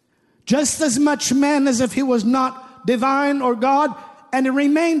 Just as much man as if He was not divine or God, and He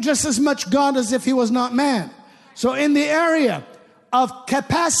remained just as much God as if He was not man. So in the area of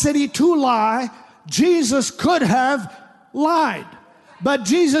capacity to lie, Jesus could have lied, but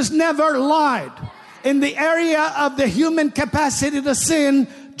Jesus never lied. In the area of the human capacity to sin,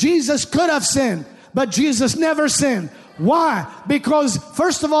 Jesus could have sinned, but Jesus never sinned. Why? Because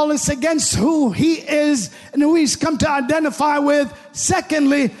first of all, it's against who He is and who He's come to identify with.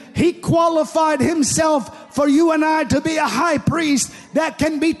 Secondly, He qualified Himself for you and I to be a high priest that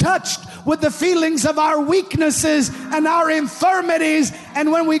can be touched with the feelings of our weaknesses and our infirmities.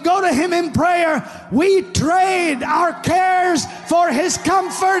 And when we go to Him in prayer, we trade our cares for His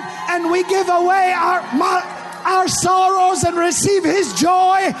comfort, and we give away our sorrows and receive His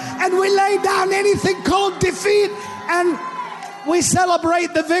joy, and we lay down anything called defeat, and we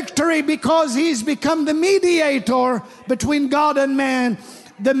celebrate the victory because He's become the mediator between God and man,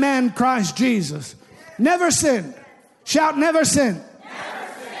 the man Christ Jesus. Never sinned. Shout, never sinned.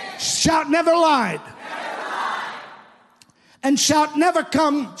 Shout, never lied. And shout, never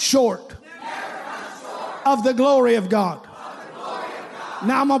come short of the glory of God.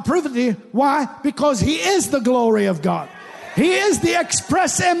 Now I'm going to prove it to you. Why? Because He is the glory of God. He is the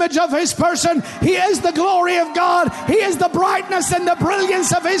express image of His person. He is the glory of God. He is the brightness and the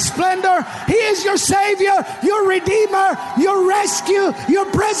brilliance of His splendor. He is your Savior, your Redeemer, your rescue, your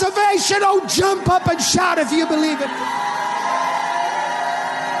preservation. Oh, jump up and shout if you believe it.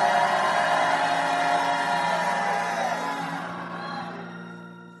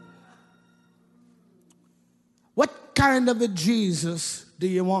 What kind of a Jesus do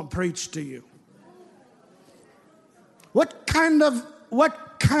you want preached to you? What kind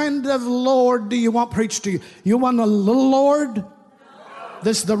of Lord do you want preached to you? You want a little Lord? No.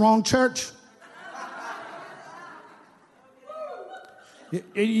 This is the wrong church.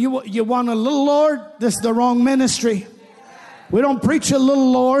 You want a little Lord? This is the wrong ministry. We don't preach a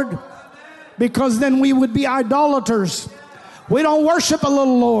little Lord because then we would be idolaters. We don't worship a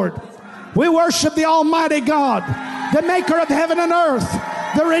little Lord. We worship the Almighty God, the maker of heaven and earth,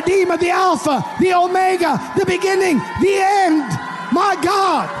 the Redeemer, the Alpha, the Omega, the beginning, the end. My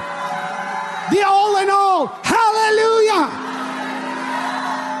God, the all in all. Hallelujah.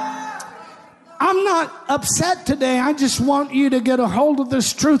 I'm not upset today. I just want you to get a hold of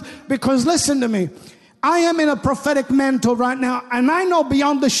this truth, because listen to me. I am in a prophetic mantle right now, and I know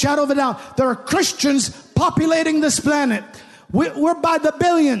beyond the shadow of a doubt there are Christians populating this planet. We're by the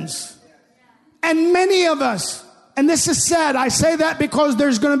billions. And many of us, and this is sad, I say that because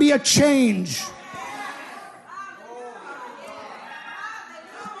there's going to be a change.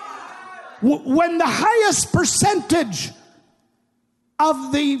 When the highest percentage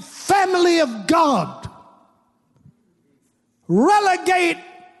of the family of God relegate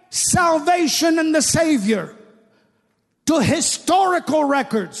salvation and the Savior to historical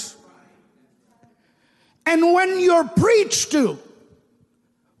records, and when you're preached to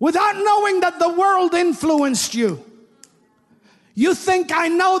without knowing that the world influenced you, you think, I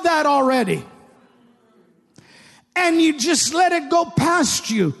know that already, and you just let it go past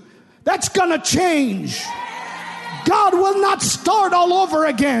you. That's gonna change. God will not start all over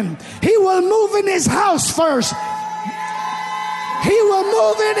again. He will move in His house first. He will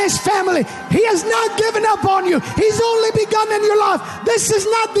move in His family. He has not given up on you. He's only begun in your life. This is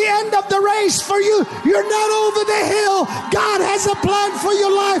not the end of the race for you. You're not over the hill. God has a plan for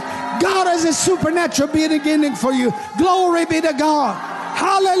your life. God has a supernatural beginning for you. Glory be to God.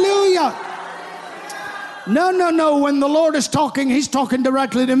 Hallelujah. No. When the Lord is talking, He's talking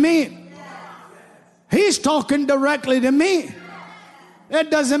directly to me. He's talking directly to me. It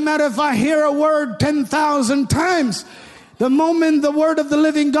doesn't matter if I hear a word 10,000 times. The moment the word of the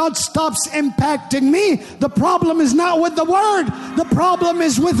living God stops impacting me, the problem is not with the word. The problem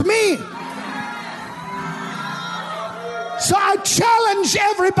is with me. So I challenge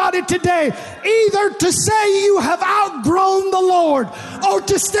everybody today, either to say you have outgrown the Lord, or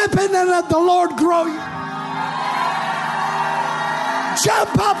to step in and let the Lord grow you.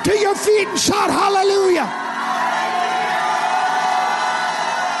 Jump up to your feet and shout hallelujah.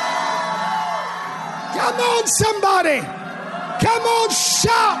 Come on, somebody. Come on,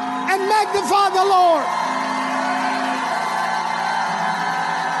 shout and magnify the Lord.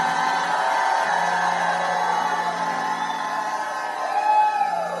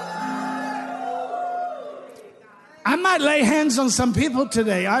 I might lay hands on some people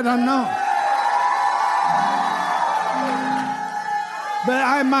today. I don't know. But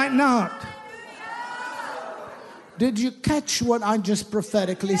I might not. Did you catch what I just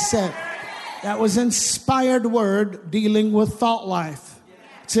prophetically said? That was inspired word dealing with thought life.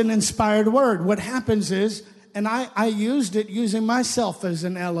 It's an inspired word. What happens is, and I used it using myself as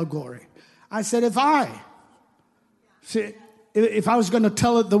an allegory. I said, if I was going to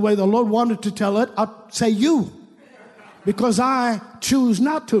tell it the way the Lord wanted to tell it, I'd say you. Because I choose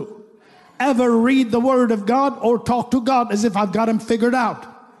not to ever read the Word of God or talk to God as if I've got Him figured out.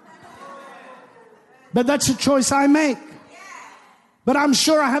 But that's a choice I make. But I'm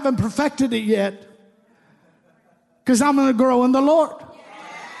sure I haven't perfected it yet, because I'm going to grow in the Lord.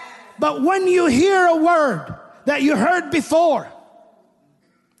 But when you hear a word that you heard before,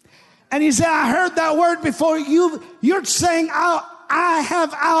 and you say, I heard that word before, you're saying, I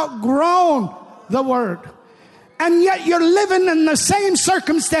have outgrown the word. And yet you're living in the same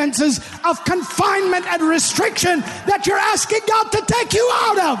circumstances of confinement and restriction that you're asking God to take you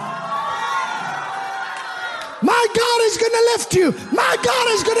out of. My God is going to lift you. My God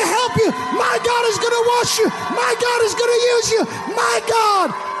is going to help you. My God is going to wash you. My God is going to use you. My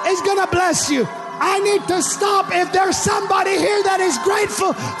God is going to bless you. I need to stop. If there's somebody here that is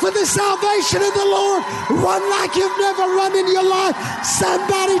grateful for the salvation of the Lord, run like you've never run in your life.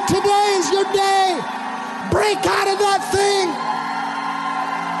 Somebody, today is your day. Break out of that thing.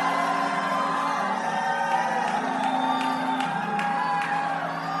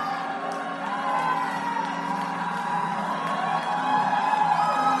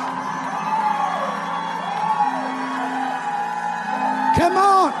 Come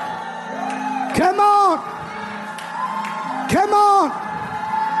on. Come on. Come on.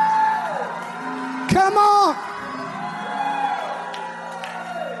 Come on.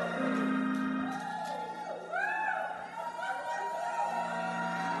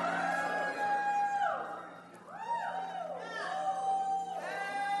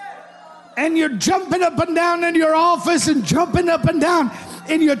 And you're jumping up and down in your office and jumping up and down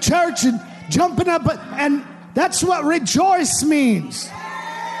in your church and jumping up. And that's what rejoice means.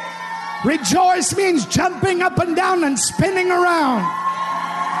 Rejoice means jumping up and down and spinning around.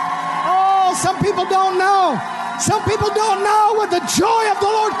 Oh, some people don't know. Some people don't know what the joy of the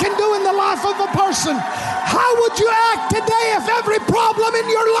Lord can do in the life of a person. How would you act today if every problem in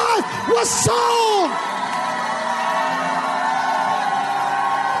your life was solved?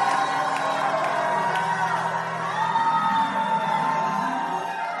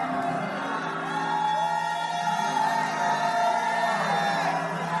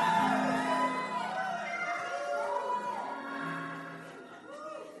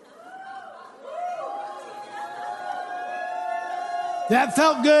 That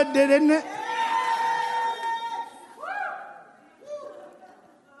felt good, didn't it?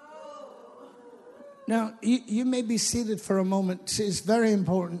 Now, you may be seated for a moment. It's very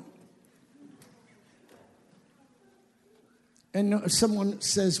important. And someone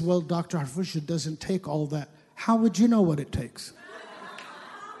says, well, Dr. Harfouche, it doesn't take all that. How would you know what it takes?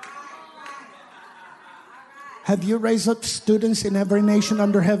 Have you raised up students in every nation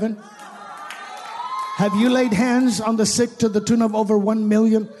under heaven? Have you laid hands on the sick to the tune of over 1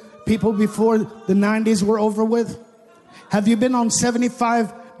 million people before the 90s were over with? Have you been on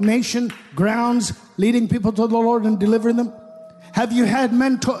 75 nation grounds leading people to the Lord and delivering them? Have you had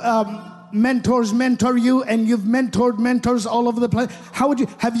mentors mentor you, and you've mentored mentors all over the place?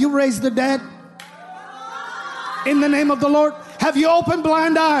 Have you raised the dead in the name of the Lord? Have you opened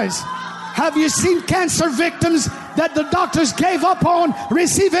blind eyes? Have you seen cancer victims that the doctors gave up on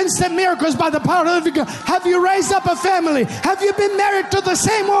receive instant miracles by the power of God? Have you raised up a family? Have you been married to the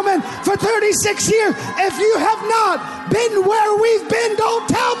same woman for 36 years? If you have not been where we've been, don't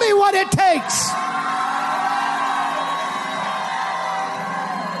tell me what it takes.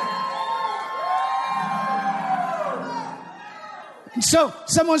 So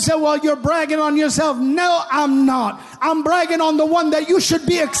someone said, well, you're bragging on yourself. No, I'm not. I'm bragging on the one that you should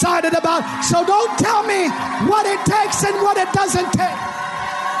be excited about. So don't tell me what it takes and what it doesn't take.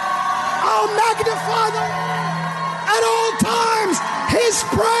 I'll magnify the Lord at all times. His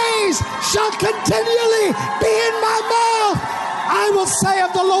praise shall continually be in my mouth. I will say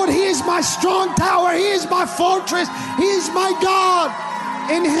of the Lord, He is my strong tower. He is my fortress. He is my God.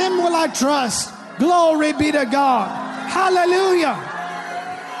 In Him will I trust. Glory be to God. Hallelujah.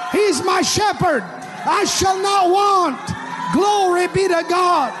 He's my shepherd. I shall not want. Glory be to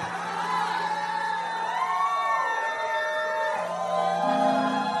God.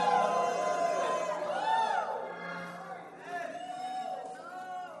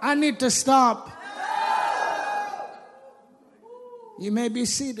 I need to stop. You may be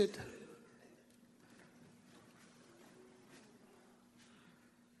seated.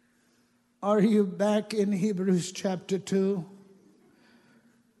 Are you back in Hebrews chapter 2?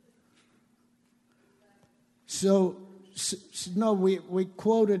 So we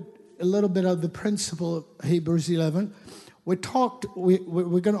quoted a little bit of the principle of Hebrews 11. We're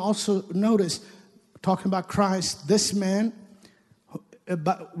going to also notice, talking about Christ, this man,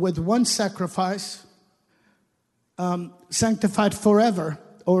 with one sacrifice, sanctified forever,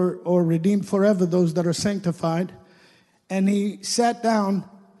 or redeemed forever those that are sanctified. And He sat down,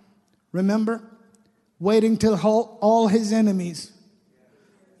 remember, waiting till all His enemies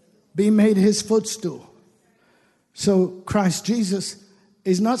be made His footstool. So Christ Jesus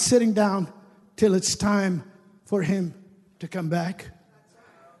is not sitting down till it's time for Him to come back.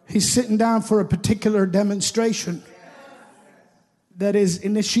 He's sitting down for a particular demonstration that is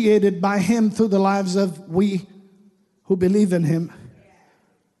initiated by Him through the lives of we who believe in Him.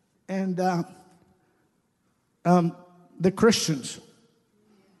 And the Christians,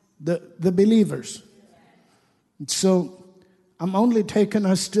 the believers. So I'm only taking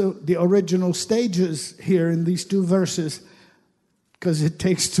us to the original stages here in these two verses because it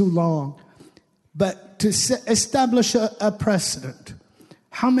takes too long. But to establish a precedent,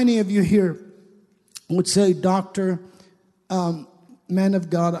 how many of you here would say, Doctor, man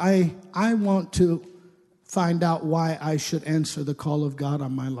of God, I want to find out why I should answer the call of God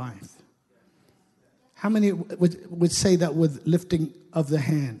on my life? How many would say that with lifting of the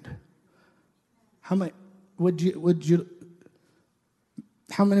hand? How many would you?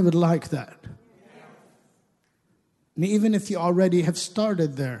 How many would like that? And even if you already have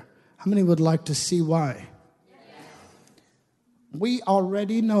started there, how many would like to see why? We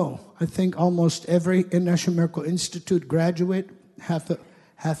already know, I think almost every International Miracle Institute graduate, half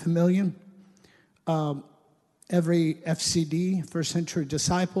a million, every FCD, First Century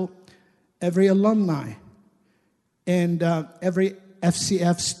Disciple, every alumni, and every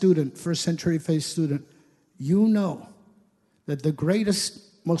FCF student, First Century Faith student, you know that the greatest,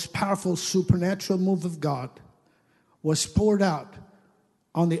 most powerful supernatural move of God was poured out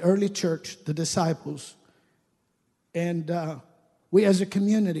on the early church, the disciples, and we as a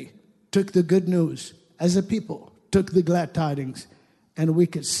community took the good news, as a people took the glad tidings, and we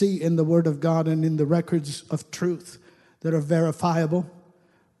could see in the Word of God and in the records of truth that are verifiable,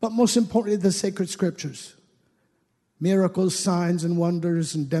 but most importantly, the sacred scriptures, miracles, signs, and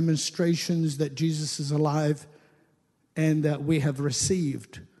wonders, and demonstrations that Jesus is alive and that we have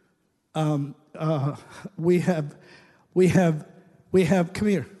received. We have. Come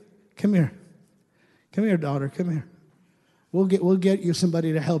here, daughter. Come here. We'll get you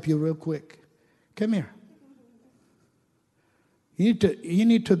somebody to help you real quick. Come here. You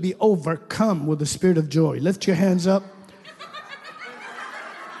need to be overcome with the spirit of joy. Lift your hands up.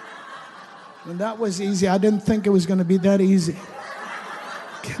 And that was easy. I didn't think it was going to be that easy.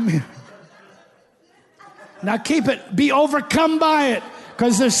 Come here. Now keep it. Be overcome by it,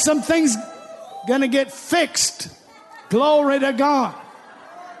 because there's some things going to get fixed. Glory to God.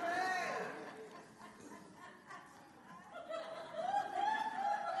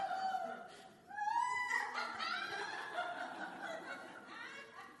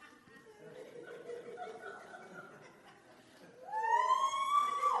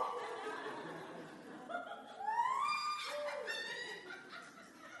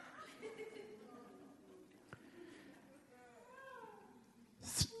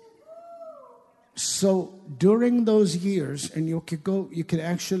 So during those years, and you can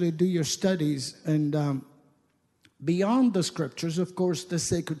actually do your studies, and beyond the scriptures, of course, the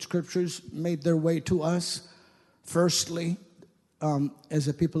sacred scriptures made their way to us, firstly, as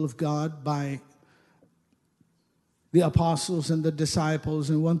a people of God, by the apostles and the disciples.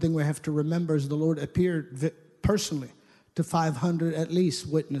 And one thing we have to remember is the Lord appeared personally to 500 at least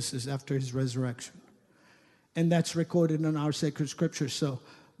witnesses after his resurrection. And that's recorded in our sacred scriptures. So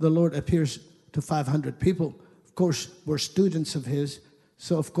the Lord appears to 500 people. Of course, we're students of his.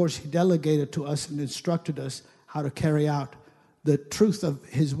 So, of course, he delegated to us and instructed us how to carry out the truth of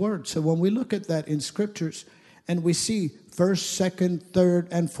his word. So when we look at that in scriptures and we see 1st, 2nd, 3rd,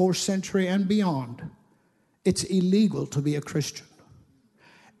 and 4th century and beyond, it's illegal to be a Christian.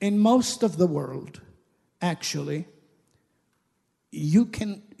 In most of the world, actually, you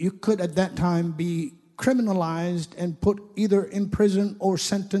could at that time be criminalized and put either in prison or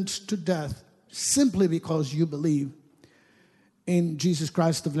sentenced to death simply because you believe in Jesus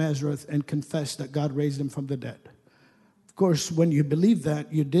Christ of Nazareth and confess that God raised him from the dead. Of course, when you believe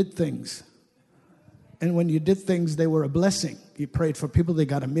that, you did things. And when you did things, they were a blessing. You prayed for people, they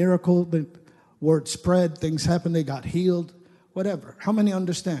got a miracle, the word spread, things happened, they got healed, whatever. How many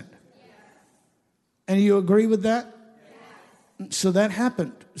understand? Yes. And you agree with that? Yes. So that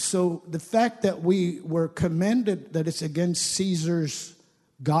happened. So the fact that we were commended that it's against Caesar's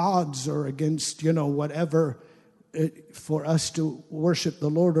gods or against, whatever, for us to worship the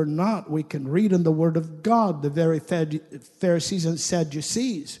Lord or not, we can read in the Word of God, the very Pharisees and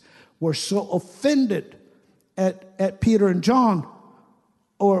Sadducees were so offended at Peter and John,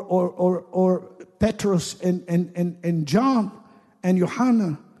 or Petrus and John and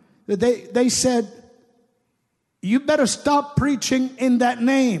Johanna, that they said, you better stop preaching in that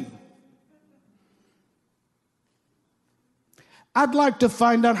name. I'd like to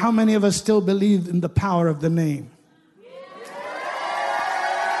find out how many of us still believe in the power of the name.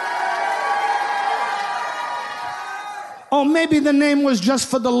 Oh, maybe the name was just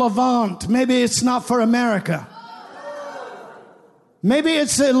for the Levant. Maybe it's not for America. Maybe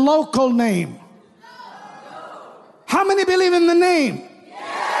it's a local name. How many believe in the name?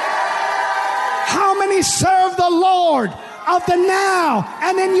 How many serve the Lord of the now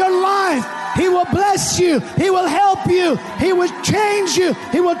and in your life? He will bless you. He will help you. He will change you.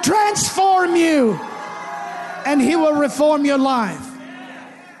 He will transform you. And he will reform your life.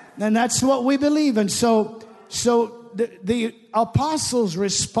 And that's what we believe in. So the apostles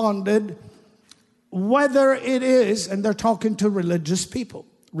responded, whether it is, and they're talking to religious people,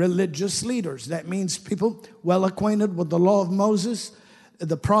 religious leaders. That means people well acquainted with the law of Moses,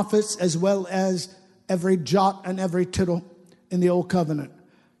 the prophets, as well as every jot and every tittle in the old covenant.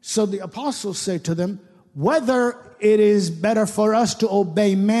 So the apostles say to them, whether it is better for us to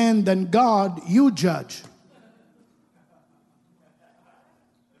obey man than God, you judge.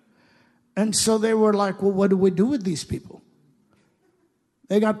 And so they were like, well, what do we do with these people?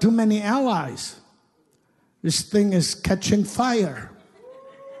 They got too many allies. This thing is catching fire.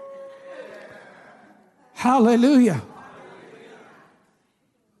 Hallelujah.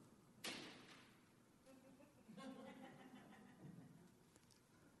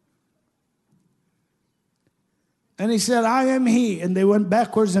 And he said, I am he. And they went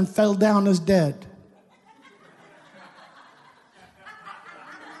backwards and fell down as dead.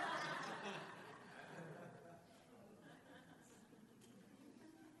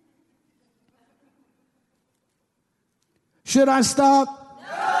 Should I stop?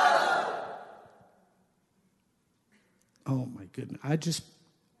 No. Oh my goodness.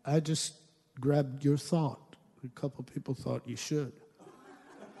 I just grabbed your thought. A couple people thought you should.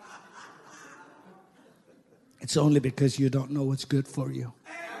 It's only because you don't know what's good for you.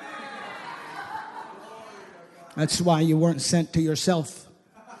 That's why you weren't sent to yourself.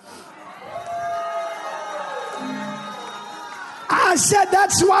 I said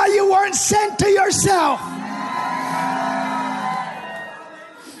that's why you weren't sent to yourself.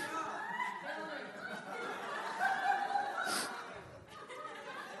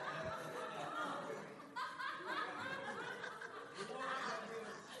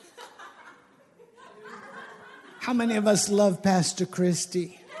 How many of us love Pastor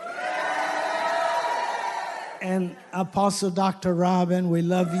Christy? And Apostle Dr. Robin, we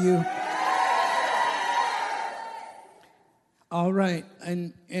love you. All right,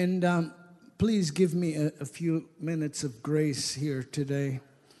 and please give me a few minutes of grace here today.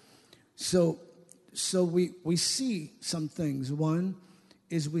 So we see some things. One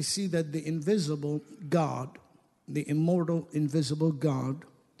is we see that the invisible God, the immortal, invisible God,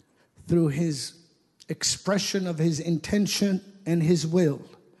 through his expression of his intention and his will,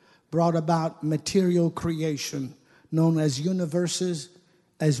 brought about material creation known as universes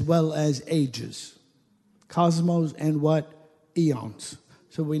as well as ages, cosmos and what? Eons.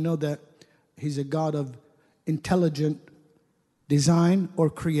 So we know that he's a God of intelligent design or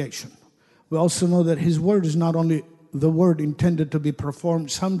creation. We also know that his word is not only the word intended to be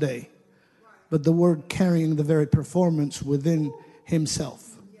performed someday, but the word carrying the very performance within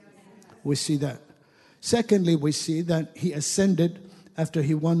himself. We see that. Secondly, we see that he ascended after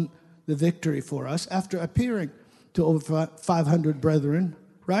he won the victory for us, after appearing to over 500 brethren,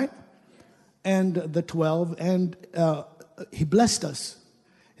 right? And the 12, and he blessed us,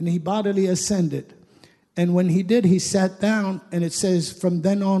 and he bodily ascended. And when he did, he sat down, and it says, from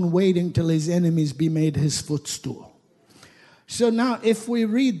then on, waiting till his enemies be made his footstool. So now, if we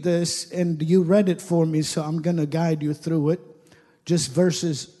read this, and you read it for me, so I'm going to guide you through it. Just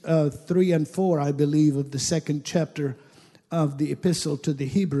verses 3 and 4, I believe, of the second chapter of the epistle to the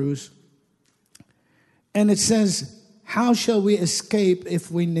Hebrews. And it says, how shall we escape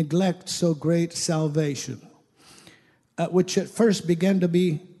if we neglect so great salvation? Which at first began to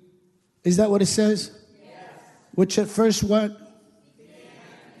be, is that what it says? Yes. Which at first what?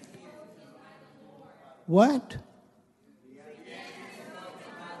 What?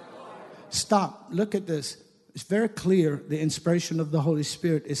 Stop. Look at this. It's very clear, the inspiration of the Holy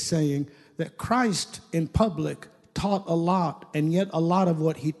Spirit is saying that Christ in public taught a lot, and yet a lot of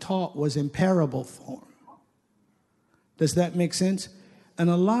what he taught was in parable form. Does that make sense? And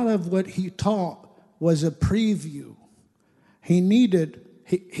a lot of what he taught was a preview.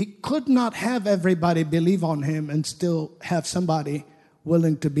 He could not have everybody believe on him and still have somebody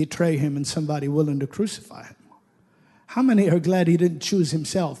willing to betray him and somebody willing to crucify him. How many are glad he didn't choose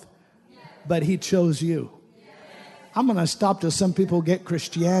himself, but he chose you? I'm going to stop till some people get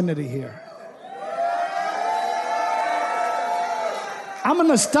Christianity here. I'm going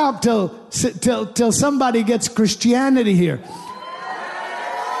to stop till somebody gets Christianity here.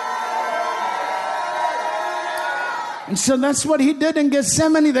 And so that's what he did in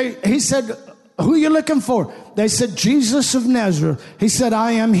Gethsemane. He said, who are you looking for? They said, Jesus of Nazareth. He said,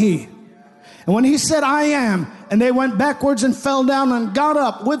 I am he. And when he said, I am, and they went backwards and fell down and got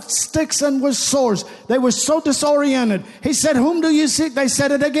up with sticks and with swords. They were so disoriented. He said, whom do you seek? They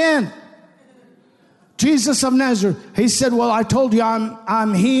said it again. Jesus of Nazareth. He said, well, I told you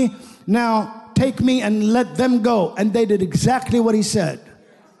I'm he. Now take me and let them go. And they did exactly what he said.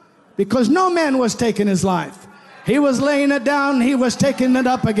 Because no man was taking his life. He was laying it down. He was taking it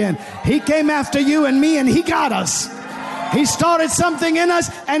up again. He came after you and me, and he got us. He started something in us,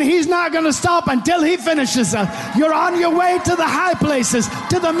 and he's not going to stop until he finishes us. You're on your way to the high places,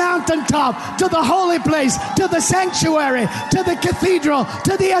 to the mountaintop, to the holy place, to the sanctuary, to the cathedral,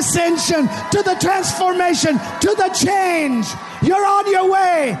 to the ascension, to the transformation, to the change. You're on your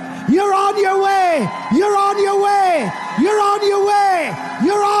way. You're on your way. way. You're on your way. You're on your way.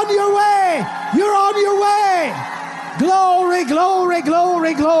 You're on your way. You're on your way. Glory, glory,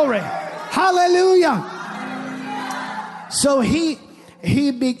 glory, glory. Hallelujah. So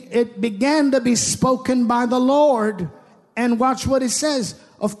it began to be spoken by the Lord. And watch what it says.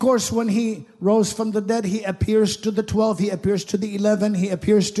 Of course, when he rose from the dead, he appears to the 12. He appears to the 11. He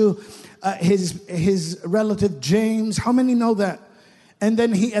appears to his relative James. How many know that? And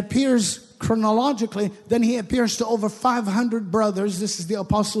then he appears chronologically. Then he appears to over 500 brothers. This is the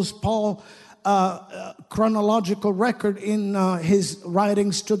Apostle Paul chronological record in his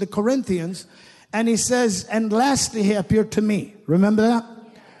writings to the Corinthians. And he says, and lastly, he appeared to me. Remember that?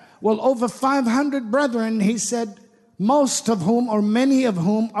 Well, over 500 brethren, he said, most of whom or many of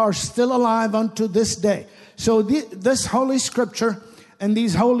whom are still alive unto this day. So this holy scripture and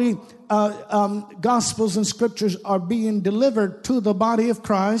these holy gospels and scriptures are being delivered to the body of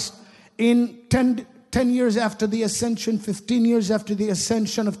Christ in 10 years after the ascension, 15 years after the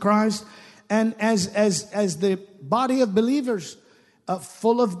ascension of Christ. And as the body of believers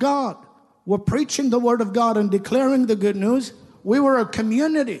full of God were preaching the word of God and declaring the good news, we were a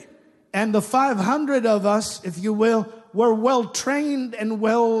community. And the 500 of us, if you will, were well trained and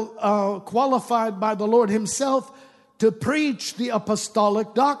well qualified by the Lord himself to preach the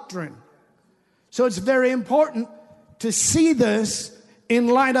apostolic doctrine. So it's very important to see this in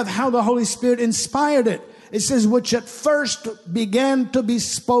light of how the Holy Spirit inspired it. It says, which at first began to be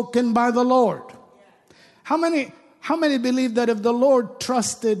spoken by the Lord. How many believe that if the Lord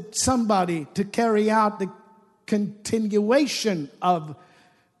trusted somebody to carry out the continuation of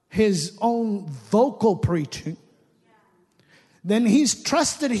his own vocal preaching, then he's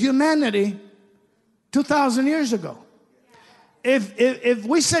trusted humanity 2,000 years ago. If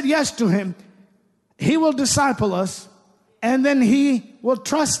we said yes to him, he will disciple us, and then he will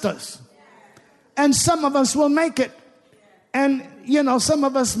trust us. And some of us will make it. And, some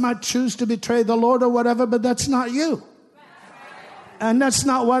of us might choose to betray the Lord or whatever, but that's not you. And that's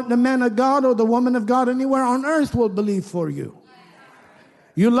not what the man of God or the woman of God anywhere on earth will believe for you.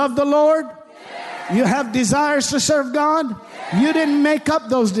 You love the Lord? You have desires to serve God? You didn't make up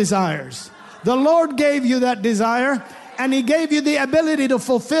those desires. The Lord gave you that desire, and he gave you the ability to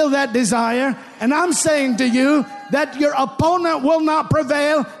fulfill that desire. And I'm saying to you that your opponent will not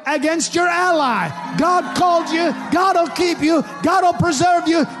prevail against your ally. God called you. God will keep you. God will preserve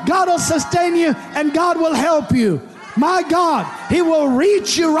you. God will sustain you, and God will help you. My God, he will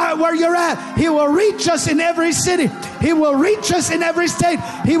reach you right where you're at. He will reach us in every city. He will reach us in every state.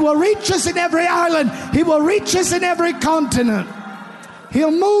 He will reach us in every island. He will reach us in every continent.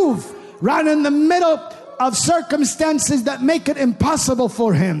 He'll move right in the middle of circumstances that make it impossible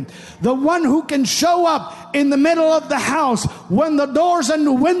for him. The one who can show up in the middle of the house when the doors and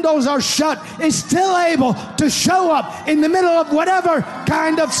the windows are shut is still able to show up in the middle of whatever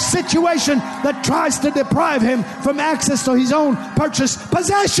kind of situation that tries to deprive him from access to his own purchased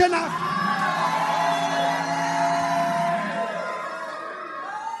possession.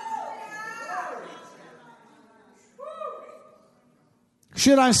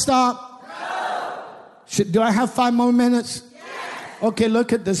 Should I stop? Do I have 5 more minutes? Yes. Okay,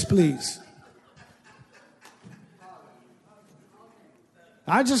 look at this, please.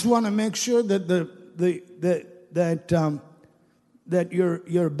 I just want to make sure that that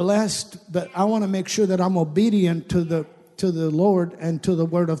you're blessed. That I want to make sure that I'm obedient to the Lord and to the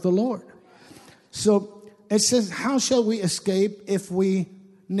word of the Lord. So it says, "How shall we escape if we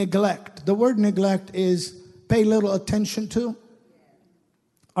neglect?" The word neglect is pay little attention to.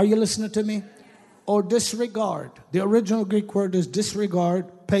 Are you listening to me? Or disregard. The original Greek word is disregard,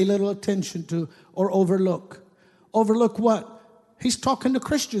 pay little attention to, or overlook. Overlook what? He's talking to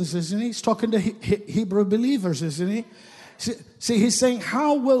Christians, isn't he? He's talking to Hebrew believers, isn't he? See, he's saying,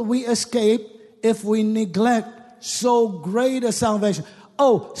 how will we escape if we neglect so great a salvation?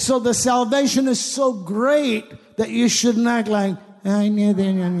 Oh, so the salvation is so great that you shouldn't act like,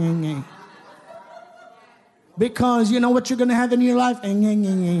 because you know what you're going to have in your life?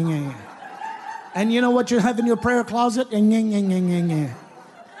 And you know what you have in your prayer closet? And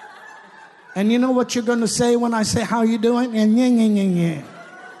you know what you're going to say when I say, how you doing? And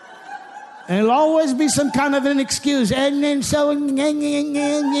it'll always be some kind of an excuse. And then so, you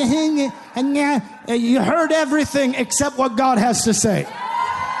heard everything except what God has to say.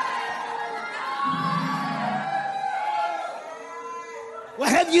 Well,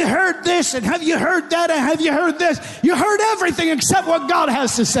 have you heard this, and have you heard that, and have you heard this? You heard everything except what God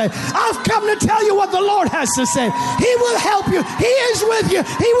has to say. I've come to tell you what the Lord has to say. He will help you. He is with you.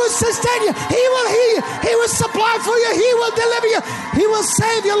 He will sustain you. He will heal you. He will supply for you. He will deliver you. He will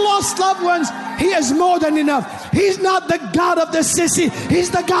save your lost loved ones. He is more than enough. He's not the God of the sissy. He's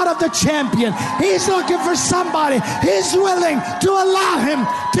the God of the champion. He's looking for somebody. He's willing to allow him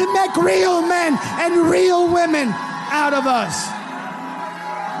to make real men and real women out of us.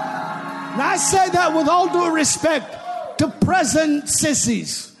 And I say that with all due respect to present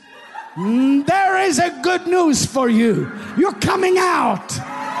sissies. There is a good news for you. You're coming out.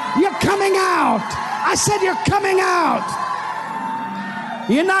 You're coming out. I said you're coming out.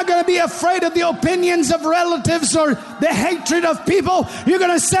 You're not going to be afraid of the opinions of relatives or the hatred of people. You're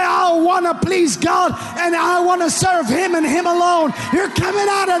going to say, I want to please God and I want to serve Him and Him alone. You're coming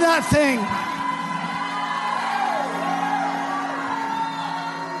out of that thing.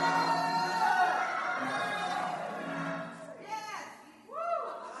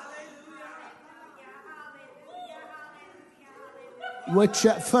 Which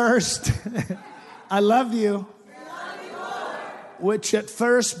at first, I love you, which at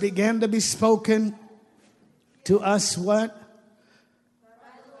first began to be spoken to us what?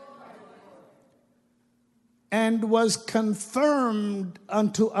 And was confirmed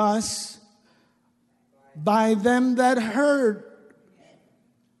unto us by them that heard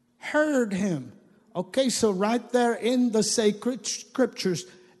him. Okay, so right there in the sacred scriptures,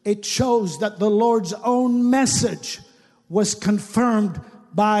 it shows that the Lord's own message was confirmed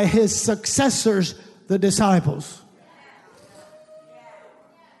by his successors, the disciples.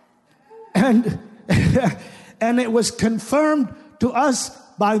 And it was confirmed to us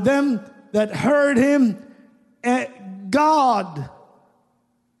by them that heard him. God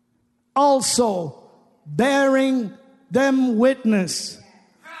also bearing them witness.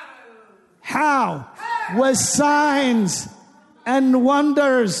 How? With signs and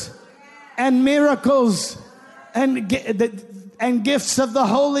wonders and miracles and gifts of the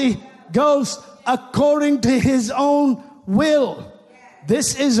Holy Ghost according to his own will.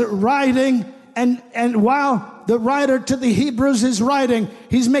 This is writing, and while the writer to the Hebrews is writing,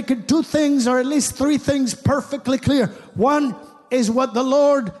 he's making two things, or at least three things, perfectly clear. One is what the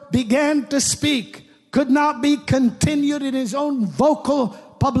Lord began to speak could not be continued in his own vocal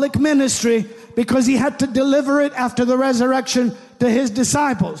public ministry because he had to deliver it after the resurrection to his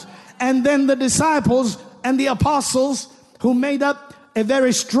disciples. And then the disciples and the apostles, who made up a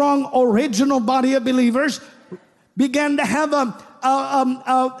very strong original body of believers, began to have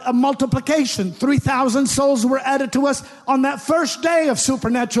a multiplication. 3,000 souls were added to us on that first day of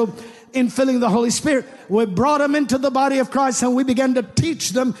supernatural infilling the Holy Spirit. We brought them into the body of Christ and we began to teach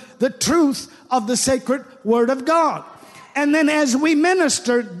them the truth of the sacred Word of God. And then as we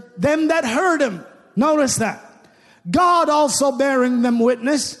ministered, them that heard him, notice that, God also bearing them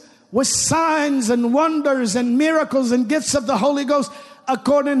witness with signs and wonders and miracles and gifts of the Holy Ghost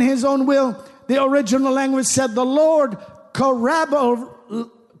according to his own will. The original language said the Lord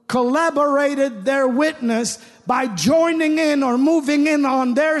collaborated their witness by joining in or moving in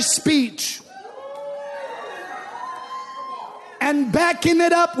on their speech and backing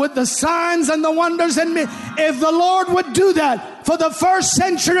it up with the signs and the wonders. And if the Lord would do that for the first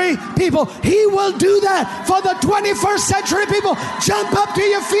century people, he will do that for the 21st century people. Jump up to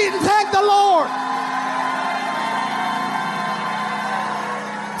your feet and thank the Lord.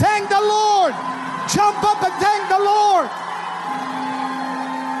 Thank the Lord. Jump up and thank the Lord.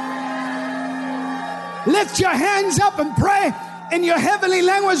 Lift your hands up and pray in your heavenly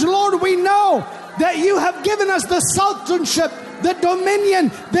language. Lord, we know that you have given us the sultanship, the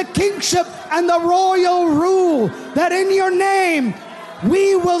dominion, the kingship, and the royal rule, that in your name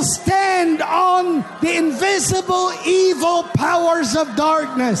we will stand on the invisible evil powers of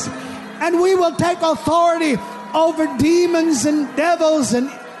darkness, and we will take authority over demons and devils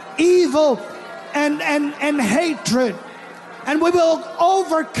and evil and hatred, and we will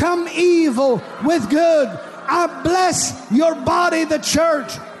overcome evil with good. I bless your body, the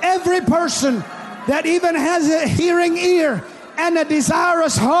church, every person that even has a hearing ear and a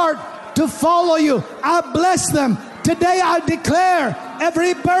desirous heart to follow you. I bless them. Today I declare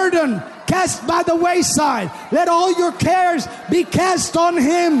every burden cast by the wayside. Let all your cares be cast on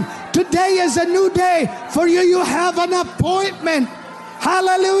him. Today is a new day for you. You have an appointment.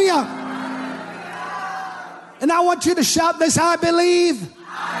 Hallelujah. And I want you to shout this: I believe,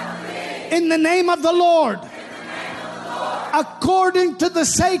 in the name of the Lord, according to the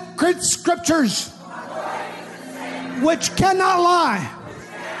sacred scriptures, which cannot lie,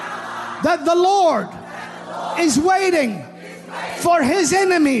 that the Lord is waiting for his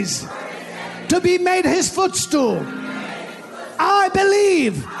enemies to be made his footstool. I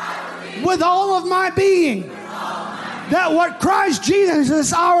believe with all of my being that what Christ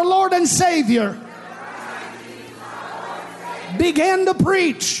Jesus, our Lord and Savior, began to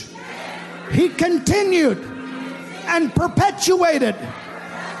preach, he continued and perpetuated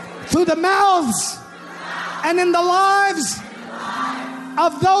through the mouths and in the lives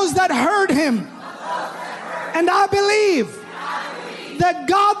of those that heard him. And I believe that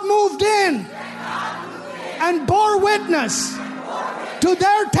God moved in and bore witness to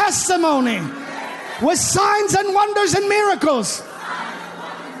their testimony with signs and wonders and miracles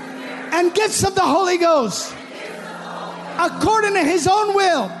and gifts of the Holy Ghost according to his own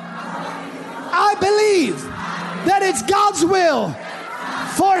will. I believe that it's God's will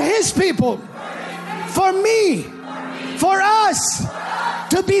for his people, for me, for us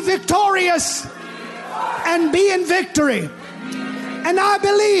to be victorious and be in victory. And I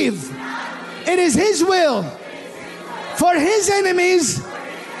believe it is his will for his enemies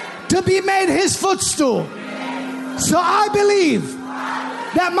to be made his footstool. So I believe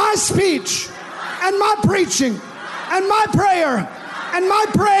that my speech and my preaching and my prayer and my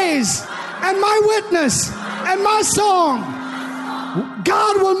praise and my witness and my song,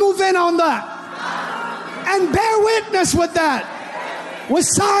 God will move in on that and bear witness with that, with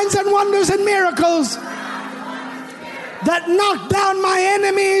signs and wonders and miracles that knock down my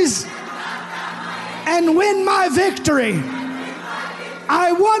enemies and win my victory.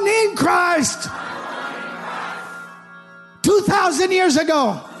 I won in Christ 2,000 years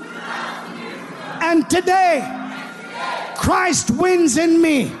ago. And today, Christ wins in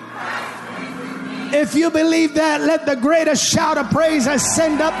me. If you believe that, let the greatest shout of praise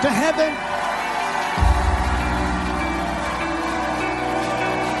ascend up to heaven.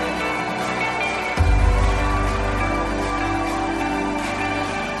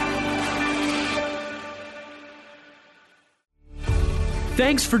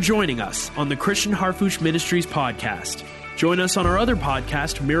 Thanks for joining us on the Christian Harfouche Ministries podcast. Join us on our other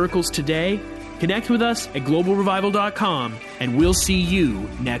podcast, Miracles Today. Connect with us at globalrevival.com, and we'll see you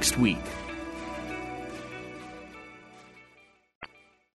next week.